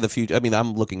just for the future. I mean,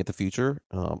 I'm looking at the future.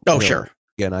 Sure.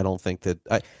 Again, I don't think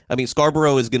that. I mean,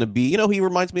 Scarborough is going to be. He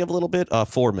reminds me of a little bit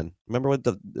Foreman. Remember what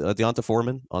Deonta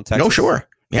Foreman on Texas? No, sure.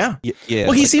 Yeah.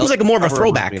 Well, he seems like more of a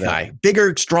throwback guy.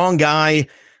 Bigger, strong guy.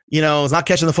 He's not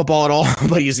catching the football at all,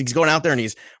 but he's going out there and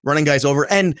he's running guys over.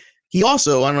 And he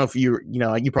also, I don't know if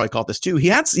you probably caught this too.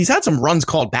 He's had some runs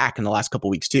called back in the last couple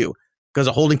of weeks too, because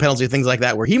of holding penalties and things like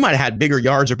that, where he might have had bigger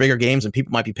yards or bigger games and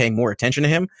people might be paying more attention to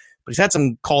him. But he's had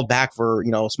some called back for,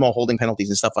 small holding penalties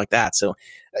and stuff like that. So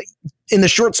in the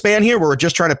short span here, where we're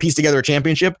just trying to piece together a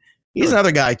championship, he's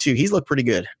another guy too. He's looked pretty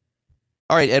good.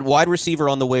 All right, at wide receiver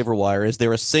on the waiver wire, is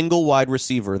there a single wide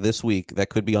receiver this week that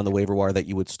could be on the waiver wire that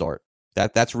you would start?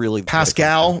 That's really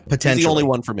Pascal, potentially. He's the only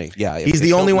one for me. Yeah, he's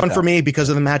the only one for me because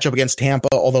of the matchup against Tampa,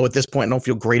 although at this point I don't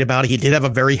feel great about it. He did have a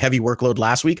very heavy workload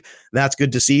last week. That's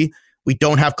good to see. We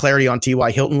don't have clarity on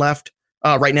T.Y. Hilton left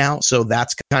right now, so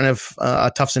that's kind of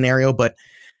a tough scenario. But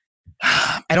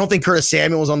I don't think Curtis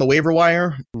Samuel is on the waiver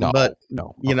wire, No,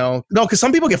 because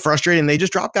some people get frustrated and they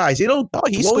just drop guys. It'll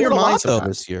he's blow your mind though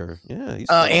this year. Yeah,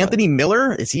 Anthony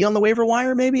Miller, is he on the waiver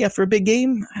wire maybe after a big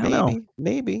game? I don't know.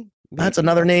 Maybe That's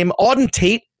another name. Auden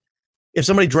Tate, if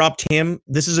somebody dropped him,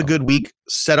 this is a good week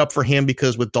set up for him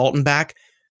because with Dalton back,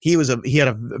 he had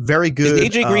a very good. Is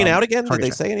AJ Green out again? Did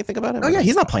they say anything about him? Oh yeah,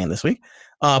 he's not playing this week.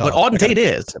 But Auden Tate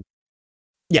is.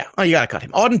 Yeah, you got to cut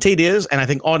him. Auden Tate is, and I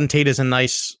think Auden Tate is a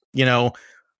nice,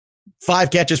 5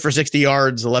 catches for 60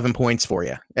 yards, 11 points for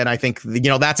you. And I think,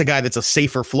 that's a guy that's a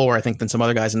safer floor, I think, than some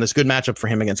other guys. And this good matchup for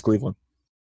him against Cleveland.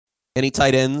 Any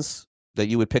tight ends that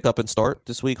you would pick up and start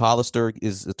this week? Hollister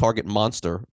is a target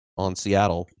monster on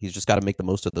Seattle. He's just got to make the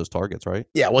most of those targets, right?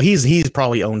 Yeah, well, he's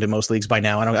probably owned in most leagues by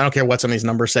now. I don't care what some of these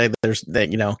numbers say. I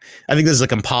think this is a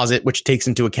composite, which takes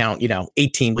into account,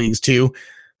 18 leagues too.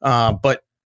 But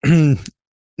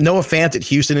Noah Fant at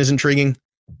Houston is intriguing.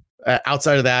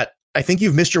 Outside of that, I think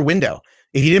you've missed your window.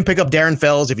 If you didn't pick up Darren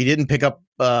Fells, if you didn't pick up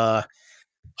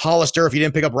Hollister, if you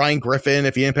didn't pick up Ryan Griffin,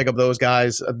 if you didn't pick up those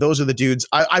guys, those are the dudes.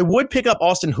 I would pick up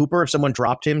Austin Hooper if someone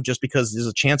dropped him, just because there's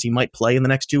a chance he might play in the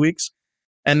next 2 weeks.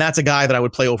 And that's a guy that I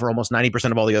would play over almost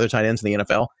 90% of all the other tight ends in the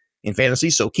NFL in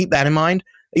fantasy. So keep that in mind.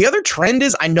 The other trend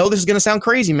is, I know this is going to sound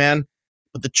crazy, man,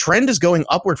 but the trend is going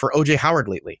upward for OJ Howard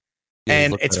lately. Yeah,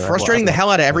 and it's frustrating the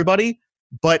hell out of everybody,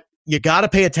 but you got to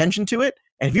pay attention to it.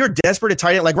 And if you're desperate at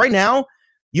tight end, like right now,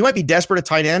 you might be desperate at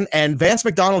tight end, and Vance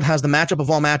McDonald has the matchup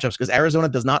of all matchups because Arizona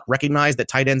does not recognize that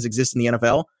tight ends exist in the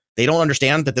NFL. They don't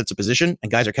understand that that's a position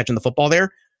and guys are catching the football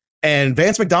there. And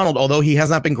Vance McDonald, although he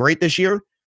has not been great this year,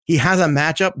 he has a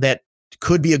matchup that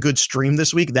could be a good stream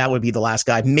this week. That would be the last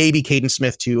guy. Maybe Caden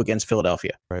Smith too against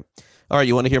Philadelphia. Right. All right.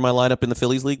 You want to hear my lineup in the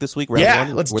Phillies league this week?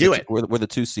 Let's do it. We're the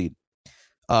 2 seed.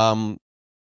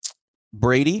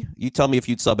 Brady, you tell me if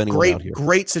you'd sub anyone out here.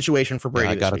 Great situation for Brady.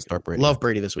 I got to start Brady. Love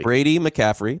Brady this week. Brady,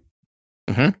 McCaffrey,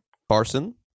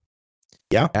 Carson,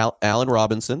 Allen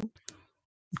Robinson,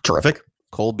 terrific.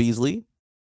 Cole Beasley,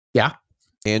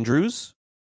 Andrews,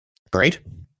 great.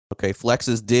 Okay, flex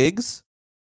is Diggs,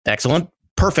 excellent,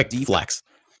 perfect flex.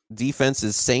 Defense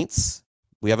is Saints.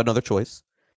 We have another choice.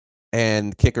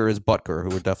 And kicker is Butker, who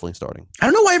we're definitely starting. I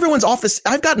don't know why everyone's off this.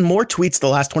 I've gotten more tweets the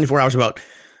last 24 hours about,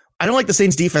 I don't like the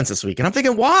Saints defense this week. And I'm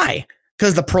thinking, why?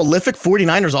 Because the prolific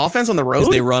 49ers offense on the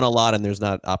road? They run a lot and there's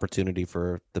not opportunity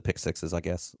for the pick sixes, I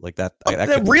guess. Like that.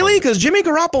 Really? Because Jimmy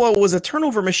Garoppolo was a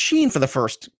turnover machine for the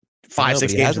first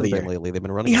 5-6 games of the year. Lately. They've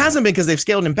been running. He hasn't been because they've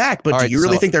scaled him back. But do you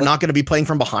really think they're not going to be playing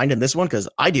from behind in this one? Because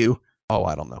I do. Oh,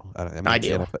 I don't know. I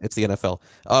do. It's the NFL.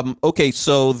 Okay,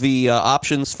 so the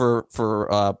options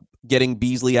for getting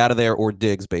Beasley out of there or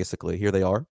Diggs, basically, here they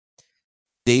are.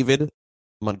 David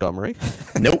Montgomery.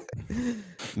 Nope.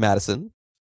 Madison.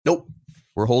 Nope.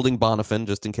 We're holding Bonifant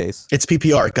just in case. It's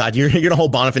PPR. God, you're gonna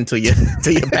hold Bonifant till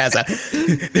you pass out.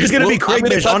 There's gonna be Craig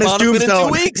Mish on his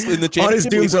tombstone. On his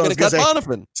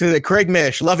tombstone, so the Craig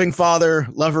Mish, loving father,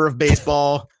 lover of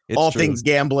baseball, all things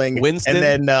gambling, Winston,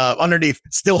 and then underneath,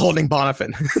 still holding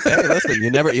Bonifant. Hey,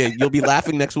 listen, you'll be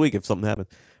laughing next week if something happens.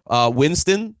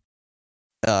 Winston,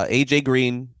 AJ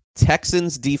Green,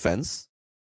 Texans defense,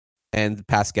 and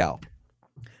Pascal.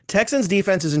 Texans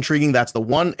defense is intriguing. That's the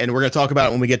one. And we're going to talk about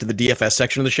it when we get to the DFS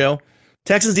section of the show.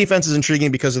 Texans defense is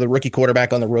intriguing because of the rookie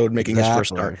quarterback on the road making his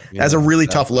first start. That's a really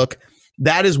tough look.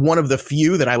 That is one of the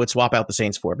few that I would swap out the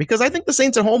Saints for, because I think the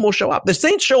Saints at home will show up. The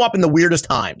Saints show up in the weirdest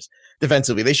times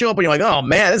defensively. They show up and you're like, oh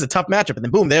man, this is a tough matchup. And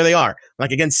then boom, there they are,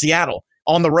 like against Seattle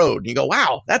on the road. And you go,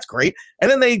 wow, that's great.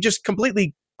 And then they just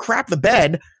completely crap the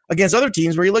bed against other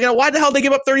teams where you're looking at, why the hell did they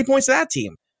give up 30 points to that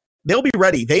team? They'll be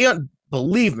ready.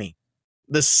 Believe me.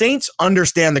 The Saints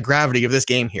understand the gravity of this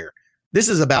game here. This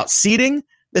is about seeding.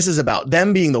 This is about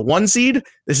them being the 1 seed.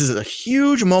 This is a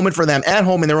huge moment for them at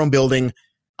home in their own building.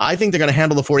 I think they're going to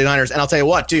handle the 49ers. And I'll tell you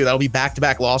what, too, that'll be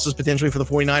back-to-back losses potentially for the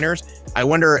 49ers. I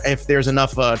wonder if there's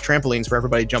enough trampolines for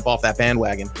everybody to jump off that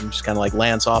bandwagon and just kind of like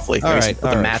land softly. All right,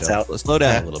 put the mats out. Let's slow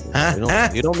down a little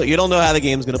bit. You don't know how the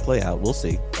game's going to play out. We'll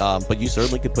see. But you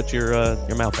certainly could put your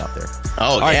mouth out there.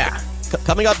 Oh, all yeah. Right.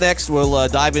 Coming up next, we'll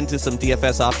dive into some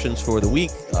DFS options for the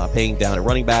week, paying down at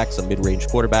running back, some mid-range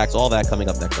quarterbacks, all that coming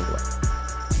up next on the way.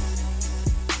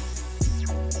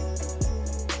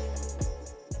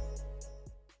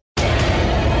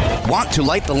 Want to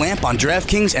light the lamp on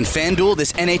DraftKings and FanDuel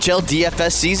this NHL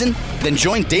DFS season? Then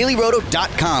join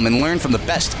DailyRoto.com and learn from the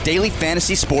best daily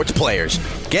fantasy sports players.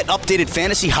 Get updated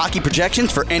fantasy hockey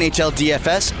projections for NHL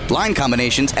DFS, line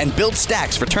combinations, and build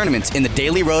stacks for tournaments in the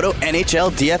Daily Roto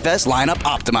NHL DFS Lineup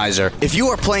Optimizer. If you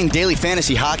are playing daily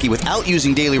fantasy hockey without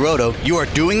using Daily Roto, you are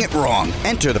doing it wrong.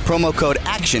 Enter the promo code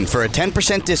ACTION for a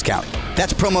 10% discount.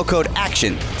 That's promo code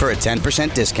ACTION for a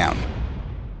 10% discount.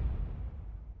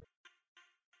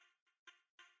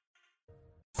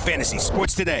 Fantasy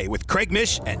Sports Today with Craig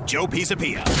Mish and Joe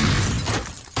Pisapia.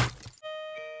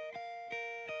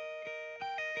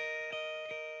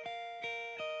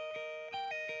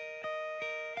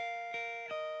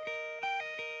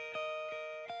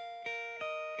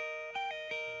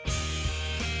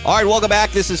 All right, welcome back.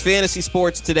 This is Fantasy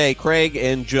Sports Today. Craig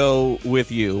and Joe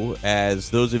with you. As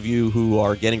those of you who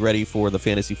are getting ready for the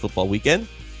fantasy football weekend,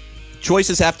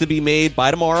 choices have to be made by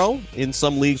tomorrow in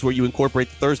some leagues where you incorporate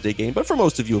the Thursday game. But for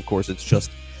most of you, of course, it's just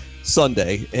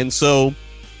Sunday. And so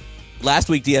last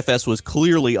week, DFS was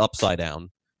clearly upside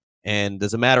down. And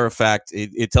as a matter of fact,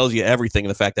 it tells you everything in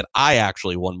the fact that I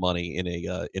actually won money in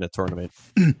a tournament.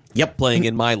 Yep, playing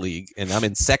in my league, and I'm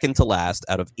in second to last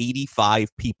out of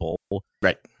 85 people.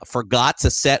 Right. I forgot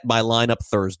to set my lineup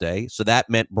Thursday, so that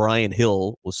meant Brian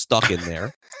Hill was stuck in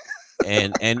there,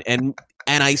 and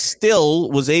I still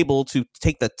was able to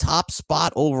take the top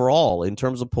spot overall in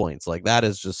terms of points. Like, that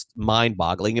is just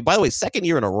mind-boggling. And by the way, second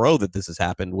year in a row that this has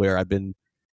happened, where I've been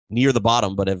near the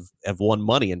bottom but have won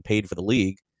money and paid for the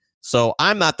league. So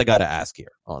I'm not the guy to ask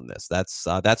here on this. That's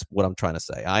what I'm trying to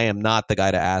say. I am not the guy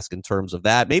to ask in terms of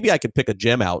that. Maybe I could pick a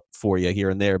gem out for you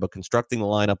here and there, but constructing the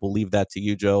lineup, we'll leave that to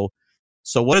you, Joe.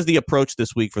 So what is the approach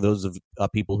this week for those of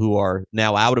people who are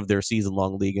now out of their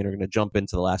season-long league and are going to jump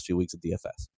into the last few weeks of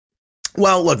DFS?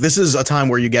 Well, look, this is a time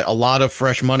where you get a lot of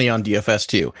fresh money on DFS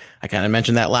too. I kind of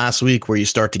mentioned that last week, where you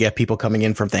start to get people coming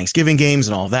in from Thanksgiving games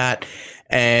and all that.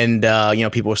 And,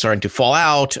 people are starting to fall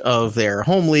out of their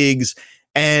home leagues.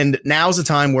 And now's the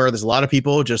time where there's a lot of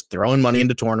people just throwing money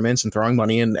into tournaments and throwing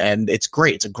money in, and it's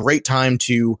great. It's a great time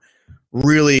to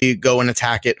really go and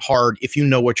attack it hard if you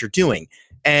know what you're doing.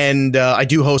 And I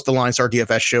do host the Line Star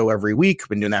DFS show every week. I've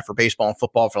been doing that for baseball and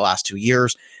football for the last 2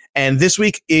 years. And this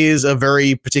week is a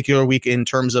very particular week in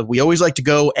terms of, we always like to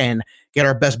go and get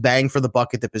our best bang for the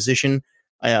buck at the position.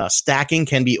 Stacking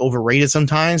can be overrated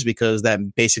sometimes, because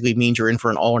that basically means you're in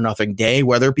for an all or nothing day,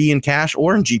 whether it be in cash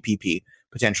or in GPP.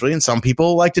 Potentially. And some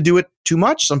people like to do it too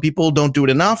much. Some people don't do it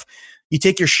enough. You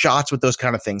take your shots with those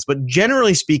kind of things. But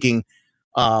generally speaking,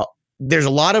 there's a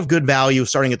lot of good value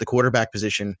starting at the quarterback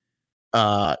position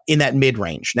in that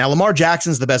mid-range. Now, Lamar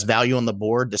Jackson's the best value on the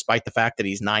board, despite the fact that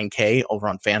he's $9K over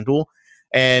on FanDuel.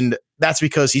 And that's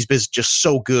because he's been just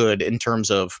so good in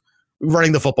terms of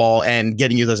running the football and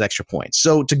getting you those extra points.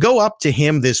 So to go up to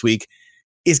him this week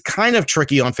is kind of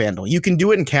tricky on FanDuel. You can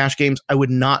do it in cash games. I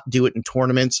would not do it in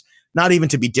tournaments. Not even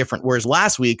to be different. Whereas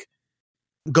last week,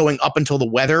 going up until the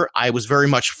weather, I was very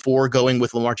much for going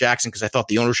with Lamar Jackson, because I thought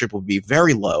the ownership would be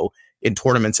very low in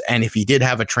tournaments. And if he did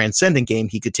have a transcendent game,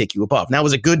 he could take you above. Now, it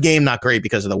was a good game, not great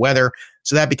because of the weather.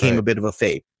 So that became a bit of a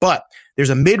fade. But there's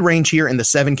a mid-range here in the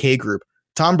 7K group.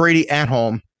 Tom Brady at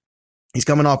home. He's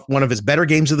coming off one of his better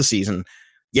games of the season.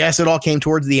 Yes, it all came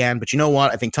towards the end. But you know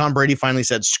what? I think Tom Brady finally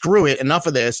said, screw it. Enough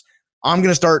of this. I'm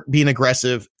going to start being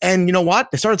aggressive. And you know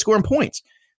what? They started scoring points.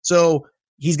 So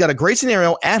he's got a great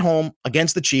scenario at home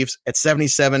against the Chiefs at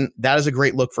 77. That is a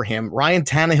great look for him. Ryan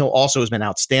Tannehill also has been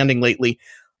outstanding lately.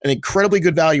 An incredibly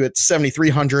good value at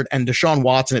 7,300, and Deshaun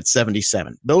Watson at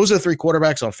 77. Those are the three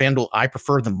quarterbacks on FanDuel I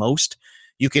prefer the most.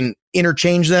 You can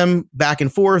interchange them back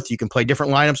and forth. You can play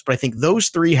different lineups, but I think those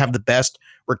three have the best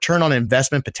return on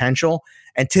investment potential.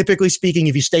 And typically speaking,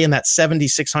 if you stay in that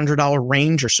 $7,600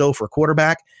 range or so for a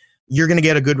quarterback, you're going to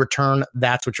get a good return.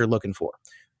 That's what you're looking for.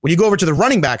 When you go over to the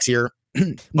running backs here,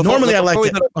 normally I like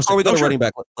to... Before we go to running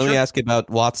back, let me ask you about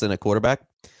Watson at quarterback.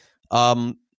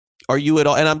 Are you at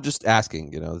all, and I'm just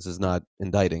asking, this is not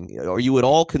indicting, are you at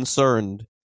all concerned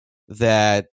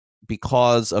that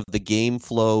because of the game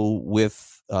flow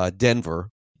with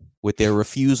Denver, with their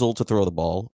refusal to throw the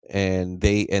ball, and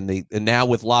now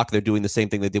with Locke, they're doing the same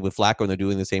thing they did with Flacco, and they're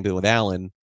doing the same thing with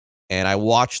Allen? And I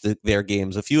watched their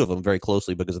games, a few of them, very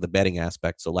closely because of the betting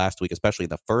aspect. So last week, especially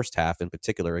the first half in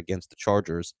particular against the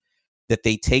Chargers, that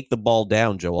they take the ball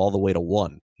down, Joe, all the way to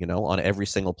 1, on every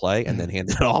single play and then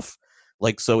hand it off.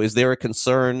 Like, so is there a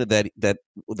concern that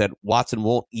Watson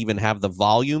won't even have the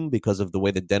volume because of the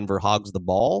way that Denver hogs the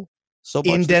ball so much?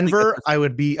 In Denver, I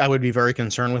would be very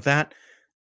concerned with that.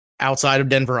 Outside of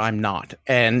Denver, I'm not.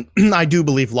 And I do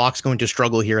believe Locke's going to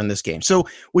struggle here in this game. So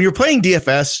when you're playing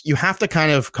DFS, you have to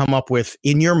kind of come up with,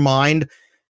 in your mind,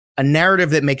 a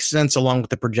narrative that makes sense along with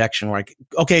the projection. Like,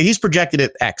 okay, he's projected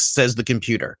at X, says the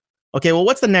computer. Okay, well,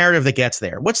 what's the narrative that gets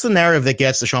there? What's the narrative that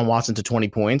gets Deshaun Watson to 20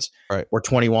 points or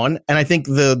 21? And I think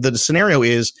the scenario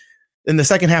is, in the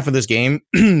second half of this game,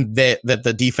 that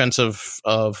the defense of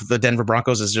the Denver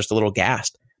Broncos is just a little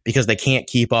gassed, because they can't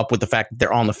keep up with the fact that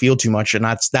they're on the field too much. And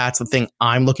that's the thing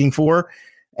I'm looking for.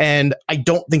 And I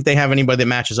don't think they have anybody that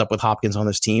matches up with Hopkins on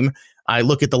this team. I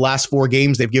look at the last 4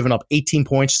 games. They've given up 18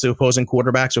 points to opposing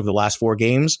quarterbacks over the last 4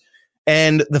 games.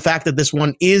 And the fact that this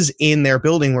one is in their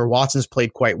building where Watson's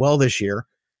played quite well this year,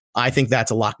 I think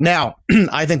that's a lock. Now,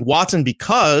 I think Watson,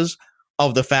 because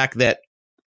of the fact that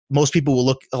a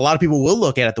lot of people will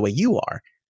look at it the way you are,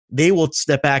 they will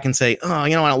step back and say, oh, I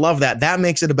don't love that. That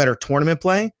makes it a better tournament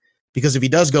play, because if he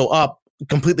does go up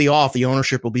completely off, the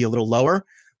ownership will be a little lower.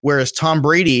 Whereas Tom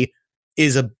Brady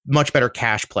is a much better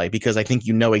cash play, because I think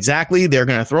exactly they're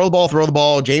going to throw the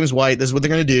ball. James White, this is what they're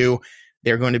going to do.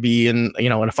 They're going to be in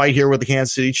a fight here with the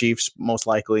Kansas City Chiefs, most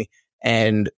likely.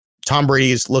 And Tom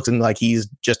Brady is looking like he's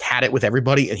just had it with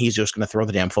everybody, and he's just going to throw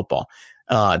the damn football.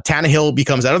 Tannehill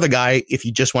becomes that other guy if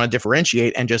you just want to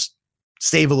differentiate and just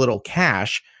save a little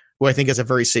cash, who I think is a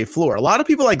very safe floor. A lot of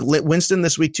people like Winston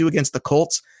this week too against the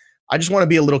Colts. I just want to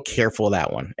be a little careful of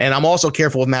that one. And I'm also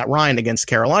careful with Matt Ryan against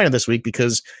Carolina this week,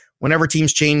 because whenever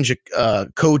teams change a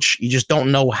coach, you just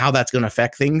don't know how that's going to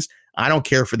affect things. I don't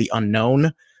care for the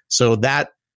unknown. So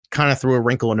that kind of threw a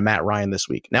wrinkle into Matt Ryan this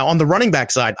week. Now, on the running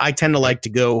back side, I tend to like to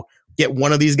go get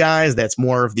one of these guys that's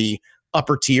more of the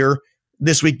upper tier.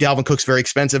 This week, Dalvin Cook's very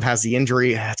expensive, has the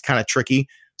injury. It's kind of tricky.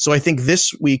 So I think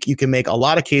this week you can make a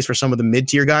lot of case for some of the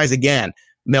mid-tier guys. Again,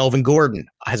 Melvin Gordon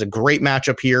has a great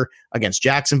matchup here against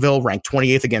Jacksonville, ranked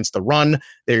 28th against the run.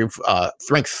 They've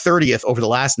ranked 30th over the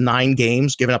last 9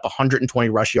 games, giving up 120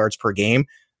 rush yards per game.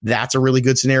 That's a really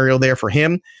good scenario there for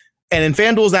him. And in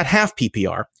FanDuel is that half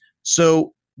PPR.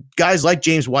 So guys like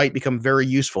James White become very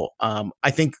useful.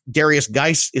 I think Darius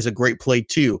Geis is a great play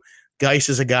too. Geis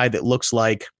is a guy that looks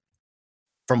like,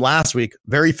 from last week,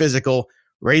 very physical,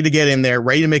 ready to get in there,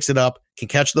 ready to mix it up, can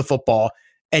catch the football.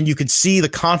 And you could see the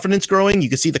confidence growing. You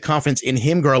could see the confidence in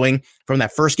him growing from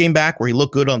that first game back where he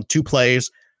looked good on 2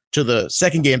 plays to the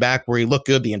second game back where he looked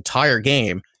good the entire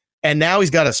game. And now he's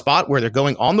got a spot where they're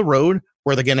going on the road,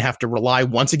 where they're going to have to rely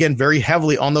once again very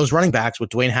heavily on those running backs with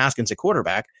Dwayne Haskins at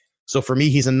quarterback. So for me,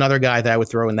 he's another guy that I would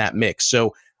throw in that mix.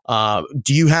 So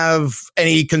do you have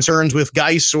any concerns with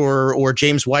Geis or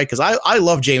James White? Because I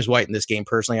love James White in this game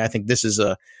personally. I think this is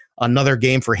another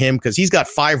game for him because he's got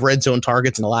 5 red zone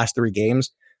targets in the last 3 games.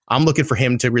 I'm looking for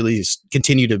him to really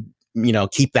continue to,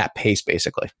 keep that pace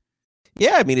basically.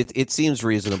 Yeah, I mean, it seems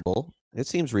reasonable. It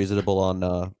seems reasonable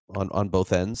on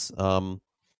both ends.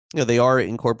 They are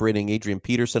incorporating Adrian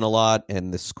Peterson a lot,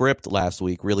 and the script last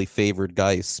week really favored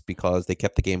Geis because they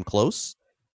kept the game close.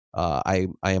 I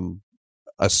am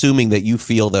assuming that you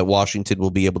feel that Washington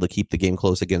will be able to keep the game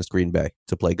close against Green Bay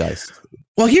to play Geis.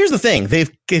 Well, here's the thing: they've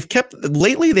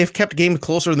kept games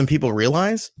closer than people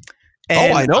realize.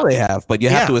 And, I know they have, but you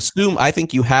have to assume. I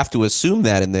think you have to assume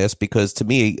that in this because, to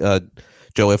me,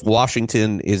 Joe, if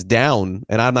Washington is down,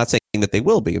 and I'm not saying that they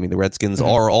will be. I mean, the Redskins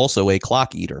are also a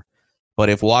clock eater. But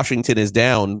if Washington is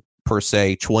down, per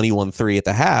se, 21-3 at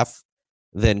the half,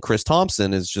 then Chris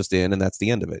Thompson is just in, and that's the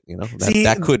end of it.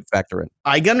 That could factor in.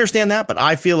 I understand that, but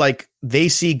I feel like they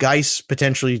see Geis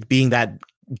potentially being that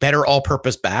better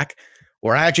all-purpose back,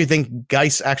 where I actually think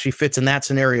Geis actually fits in that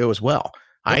scenario as well.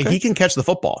 Okay. He can catch the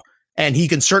football, and he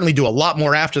can certainly do a lot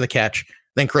more after the catch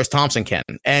than Chris Thompson can.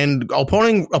 And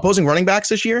opposing running backs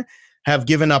this year have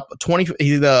given up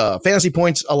the fantasy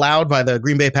points allowed by the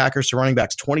Green Bay Packers to running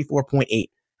backs 24.8.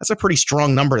 That's a pretty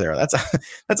strong number there. That's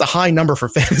a high number for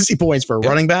fantasy points for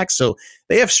running backs. So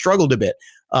they have struggled a bit.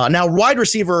 Now, wide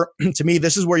receiver, to me,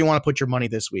 this is where you want to put your money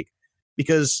this week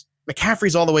because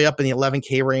McCaffrey's all the way up in the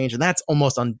 11K range, and that's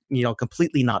almost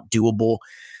completely not doable.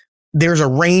 There's a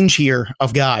range here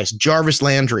of guys. Jarvis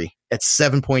Landry at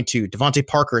 7.2, Devontae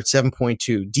Parker at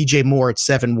 7.2, DJ Moore at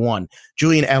 7.1,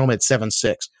 Julian Edelman at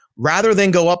 7.6. Rather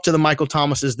than go up to the Michael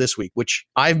Thomases this week, which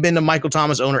I've been a Michael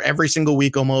Thomas owner every single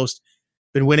week almost,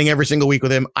 been winning every single week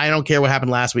with him. I don't care what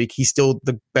happened last week. He's still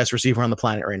the best receiver on the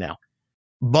planet right now.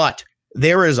 But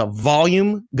there is a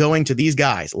volume going to these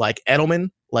guys like Edelman,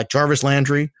 like Jarvis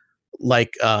Landry,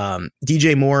 like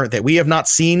DJ Moore that we have not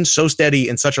seen so steady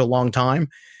in such a long time.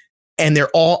 And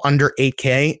they're all under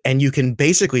 8K. And you can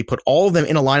basically put all of them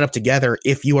in a lineup together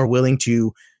if you are willing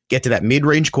to get to that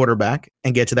mid-range quarterback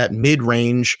and get to that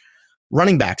mid-range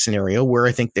running back scenario where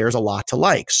I think there's a lot to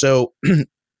like. So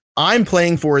I'm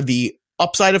playing for the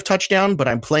upside of touchdown, but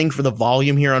I'm playing for the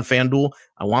volume here on FanDuel.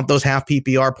 I want those half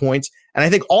PPR points. And I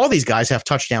think all these guys have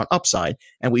touchdown upside.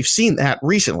 And we've seen that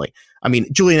recently. I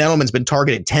mean, Julian Edelman's been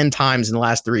targeted 10 times in the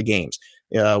last 3 games.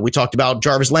 We talked about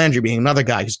Jarvis Landry being another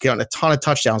guy who's gotten a ton of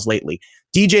touchdowns lately.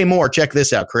 DJ Moore, check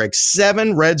this out, Craig.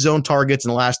 7 red zone targets in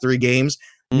the last 3 games,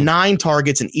 9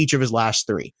 targets in each of his last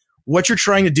 3. What you're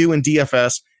trying to do in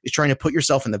DFS is trying to put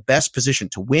yourself in the best position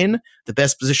to win, the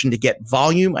best position to get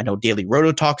volume. I know Daily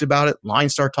Roto talks about it. Line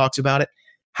Star talks about it.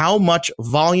 how much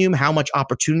volume, how much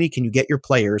opportunity can you get your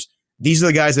players? These are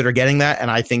the guys that are getting that.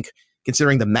 And I think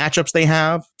considering the matchups they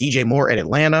have, DJ Moore at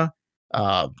Atlanta,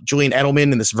 Julian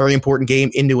Edelman in this very important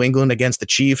game in New England against the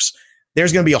Chiefs,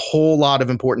 there's going to be a whole lot of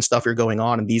important stuff here going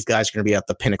on, and these guys are going to be at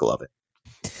the pinnacle of it.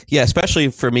 Yeah, especially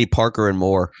for me, Parker and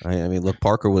Moore. I mean, look,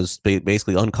 Parker was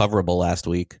basically uncoverable last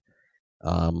week.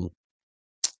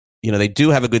 They do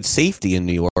have a good safety in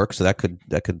New York, so that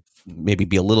could maybe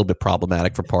be a little bit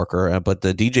problematic for Parker. But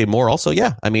the DJ Moore also,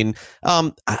 yeah. I mean,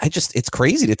 it's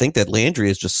crazy to think that Landry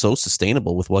is just so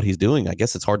sustainable with what he's doing. I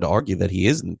guess it's hard to argue that he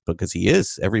isn't, because he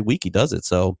is. Every week he does it.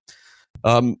 So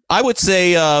I would say,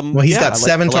 he's got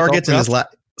 7 targets in his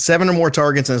 7 or more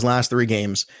targets in his last 3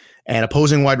 games, and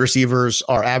opposing wide receivers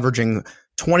are averaging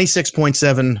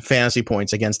 26.7 fantasy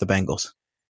points against the Bengals.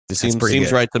 It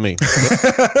seems right to me.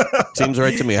 Seems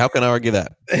right to me. How can I argue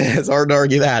that? It's hard to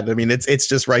argue that. I mean, it's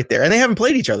just right there. And they haven't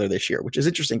played each other this year, which is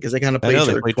interesting because they kind of played each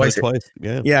other twice.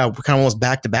 Yeah, kind of almost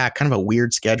back to back. Kind of a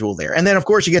weird schedule there. And then, of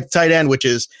course, you get the tight end, which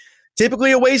is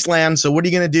typically a wasteland. So what are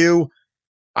you going to do?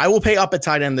 I will pay up at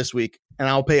tight end this week, and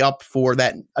I'll pay up for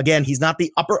that. Again, he's not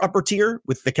the upper tier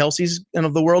with the Kelseys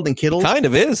of the world and Kittle. Kind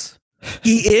of is.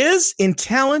 He is in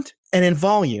talent and in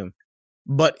volume.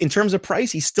 But in terms of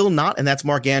price, he's still not, and that's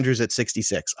Mark Andrews at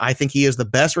 66. I think he is the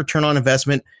best return on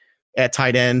investment at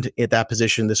tight end at that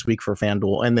position this week for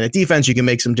FanDuel. And then at defense, you can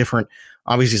make some different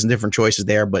choices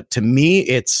there. But to me,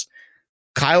 it's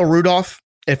Kyle Rudolph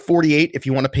at 48 if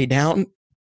you want to pay down.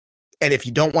 And if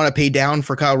you don't want to pay down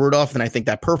for Kyle Rudolph, then I think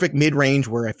that perfect mid-range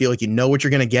where I feel like you know what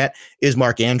you're going to get is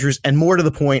Mark Andrews. And more to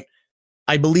the point,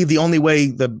 I believe the only way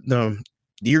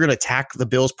you're going to attack the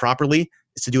Bills properly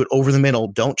is to do it over the middle.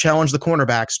 Don't challenge the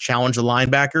cornerbacks, challenge the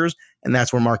linebackers, and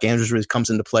that's where Mark Andrews really comes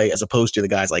into play as opposed to the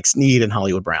guys like Snead and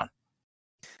Hollywood Brown.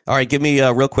 All right, give me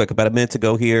real quick, about a minute to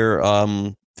go here.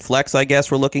 Flex, I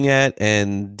guess we're looking at,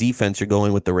 and defense, you're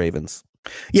going with the Ravens.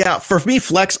 Yeah, for me,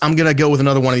 flex, I'm going to go with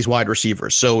another one of these wide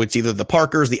receivers. So it's either the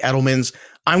Parkers, the Edelmans.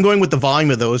 I'm going with the volume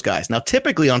of those guys. Now,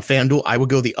 typically on FanDuel, I would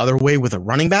go the other way with a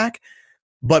running back.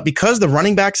 But because the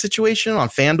running back situation on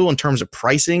FanDuel in terms of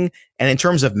pricing and in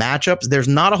terms of matchups,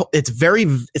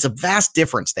 it's a vast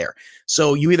difference there.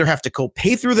 So you either have to go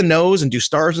pay through the nose and do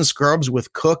stars and scrubs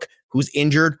with Cook, who's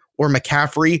injured, or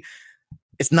McCaffrey.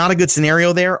 It's not a good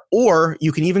scenario there. Or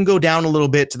you can even go down a little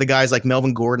bit to the guys like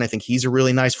Melvin Gordon. I think he's a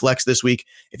really nice flex this week.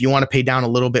 If you want to pay down a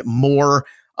little bit more,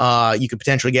 you could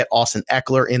potentially get Austin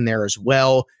Eckler in there as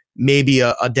well. Maybe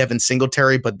a Devin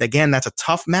Singletary, but again, that's a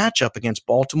tough matchup against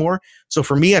Baltimore. So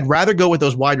for me, I'd rather go with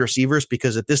those wide receivers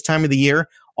because at this time of the year,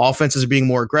 offenses are being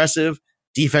more aggressive,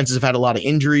 defenses have had a lot of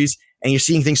injuries, and you're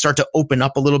seeing things start to open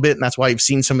up a little bit, and that's why you've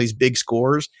seen some of these big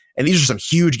scores. And these are some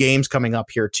huge games coming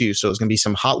up here too, so there's going to be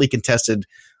some hotly contested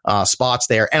spots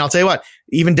there. And I'll tell you what,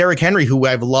 even Derrick Henry, who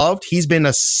I've loved, he's been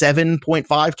a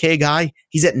 7.5K guy.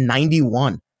 He's at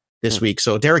 91 this week,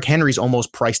 so Derrick Henry's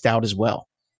almost priced out as well.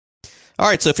 All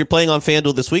right, so if you're playing on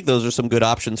FanDuel this week, those are some good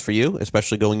options for you,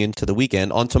 especially going into the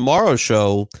weekend. On tomorrow's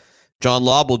show, John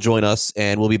Laub will join us,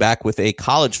 and we'll be back with a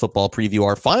college football preview,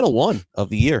 our final one of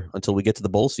the year until we get to the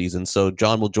bowl season. So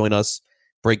John will join us,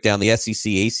 break down the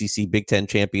SEC, ACC, Big Ten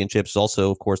championships, also,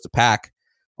 of course, the Pac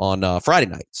on Friday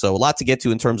night. So a lot to get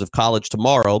to in terms of college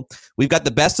tomorrow. We've got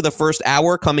the best of the first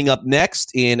hour coming up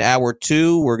next. In hour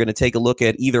 2, we're going to take a look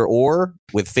at either or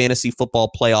with fantasy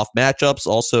football playoff matchups,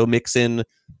 also mix in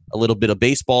a little bit of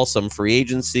baseball, some free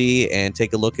agency, and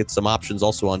take a look at some options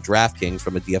also on DraftKings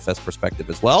from a DFS perspective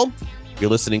as well. You're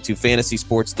listening to Fantasy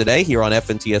Sports Today here on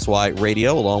FNTSY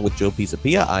Radio, along with Joe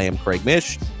Pisapia. I am Craig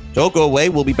Mish. Don't go away.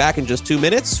 We'll be back in just 2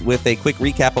 minutes with a quick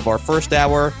recap of our first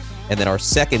hour and then our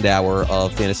second hour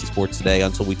of Fantasy Sports Today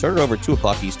until we turn it over at 2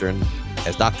 o'clock Eastern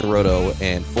as Dr. Roto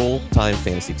and Full-Time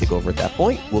Fantasy take over at that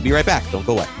point. We'll be right back. Don't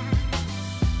go away.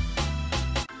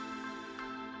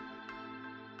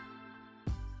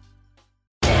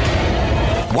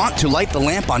 Want to light the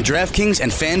lamp on DraftKings and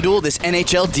FanDuel this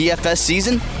NHL DFS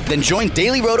season? Then join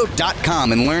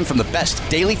DailyRoto.com and learn from the best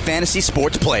daily fantasy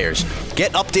sports players.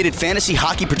 Get updated fantasy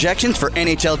hockey projections for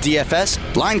NHL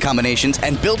DFS, line combinations,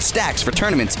 and build stacks for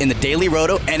tournaments in the Daily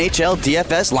Roto NHL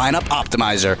DFS Lineup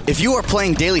Optimizer. If you are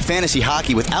playing daily fantasy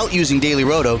hockey without using Daily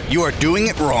Roto, you are doing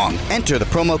it wrong. Enter the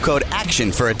promo code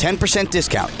ACTION for a 10%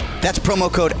 discount. That's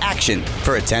promo code ACTION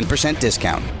for a 10%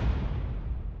 discount.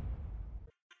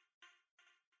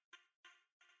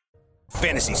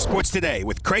 Fantasy Sports Today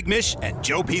with Craig Mish and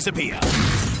Joe Pisapia.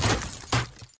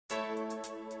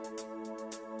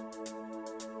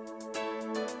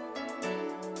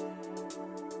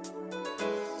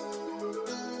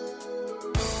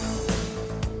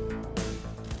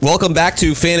 Welcome back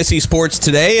to Fantasy Sports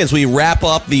Today. As we wrap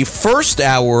up the first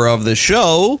hour of the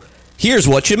show, here's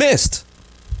what you missed.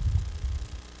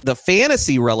 The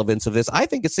fantasy relevance of this, I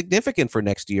think, is significant for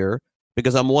next year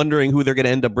because I'm wondering who they're going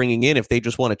to end up bringing in if they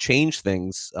just want to change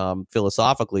things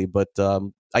philosophically. But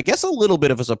I guess a little bit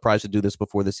of a surprise to do this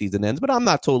before the season ends, but I'm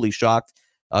not totally shocked.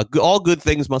 All good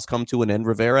things must come to an end.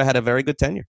 Rivera had a very good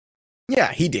tenure.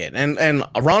 Yeah, he did. And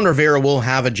Ron Rivera will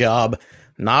have a job,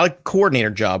 not a coordinator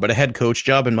job, but a head coach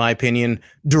job, in my opinion,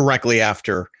 directly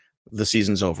after the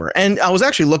season's over. And I was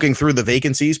actually looking through the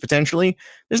vacancies potentially.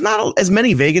 There's not as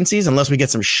many vacancies unless we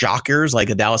get some shockers like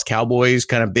a Dallas Cowboys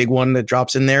kind of big one that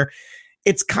drops in there.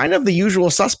 It's kind of the usual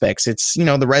suspects. It's,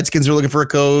 the Redskins are looking for a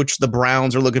coach. The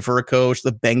Browns are looking for a coach.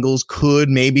 The Bengals could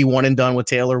maybe one and done with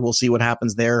Taylor. We'll see what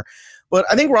happens there. But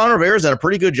I think Ron Rivera's done a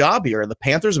pretty good job here. The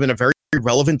Panthers have been a very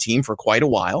relevant team for quite a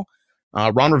while.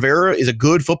 Ron Rivera is a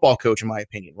good football coach, in my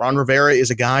opinion. Ron Rivera is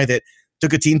a guy that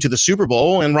took a team to the Super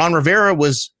Bowl, and Ron Rivera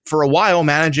was, for a while,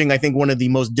 managing, I think, one of the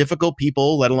most difficult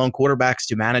people, let alone quarterbacks,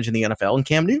 to manage in the NFL, and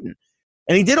Cam Newton.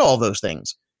 And he did all those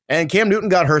things. And Cam Newton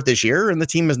got hurt this year, and the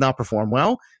team has not performed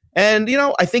well. And,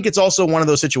 I think it's also one of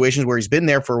those situations where he's been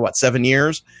there for, 7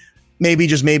 years? Maybe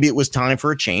it was time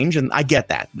for a change, and I get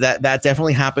that. That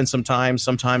definitely happens sometimes.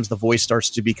 Sometimes the voice starts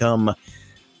to become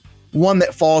one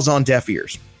that falls on deaf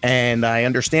ears. And I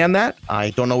understand that.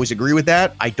 I don't always agree with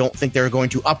that. I don't think they're going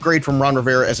to upgrade from Ron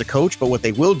Rivera as a coach, but what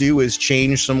they will do is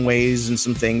change some ways and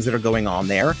some things that are going on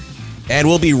there. And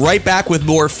we'll be right back with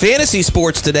more Fantasy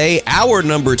Sports Today, hour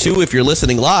number 2 if you're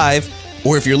listening live,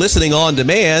 or if you're listening on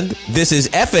demand. This is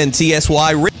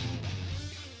FNTSY Radio.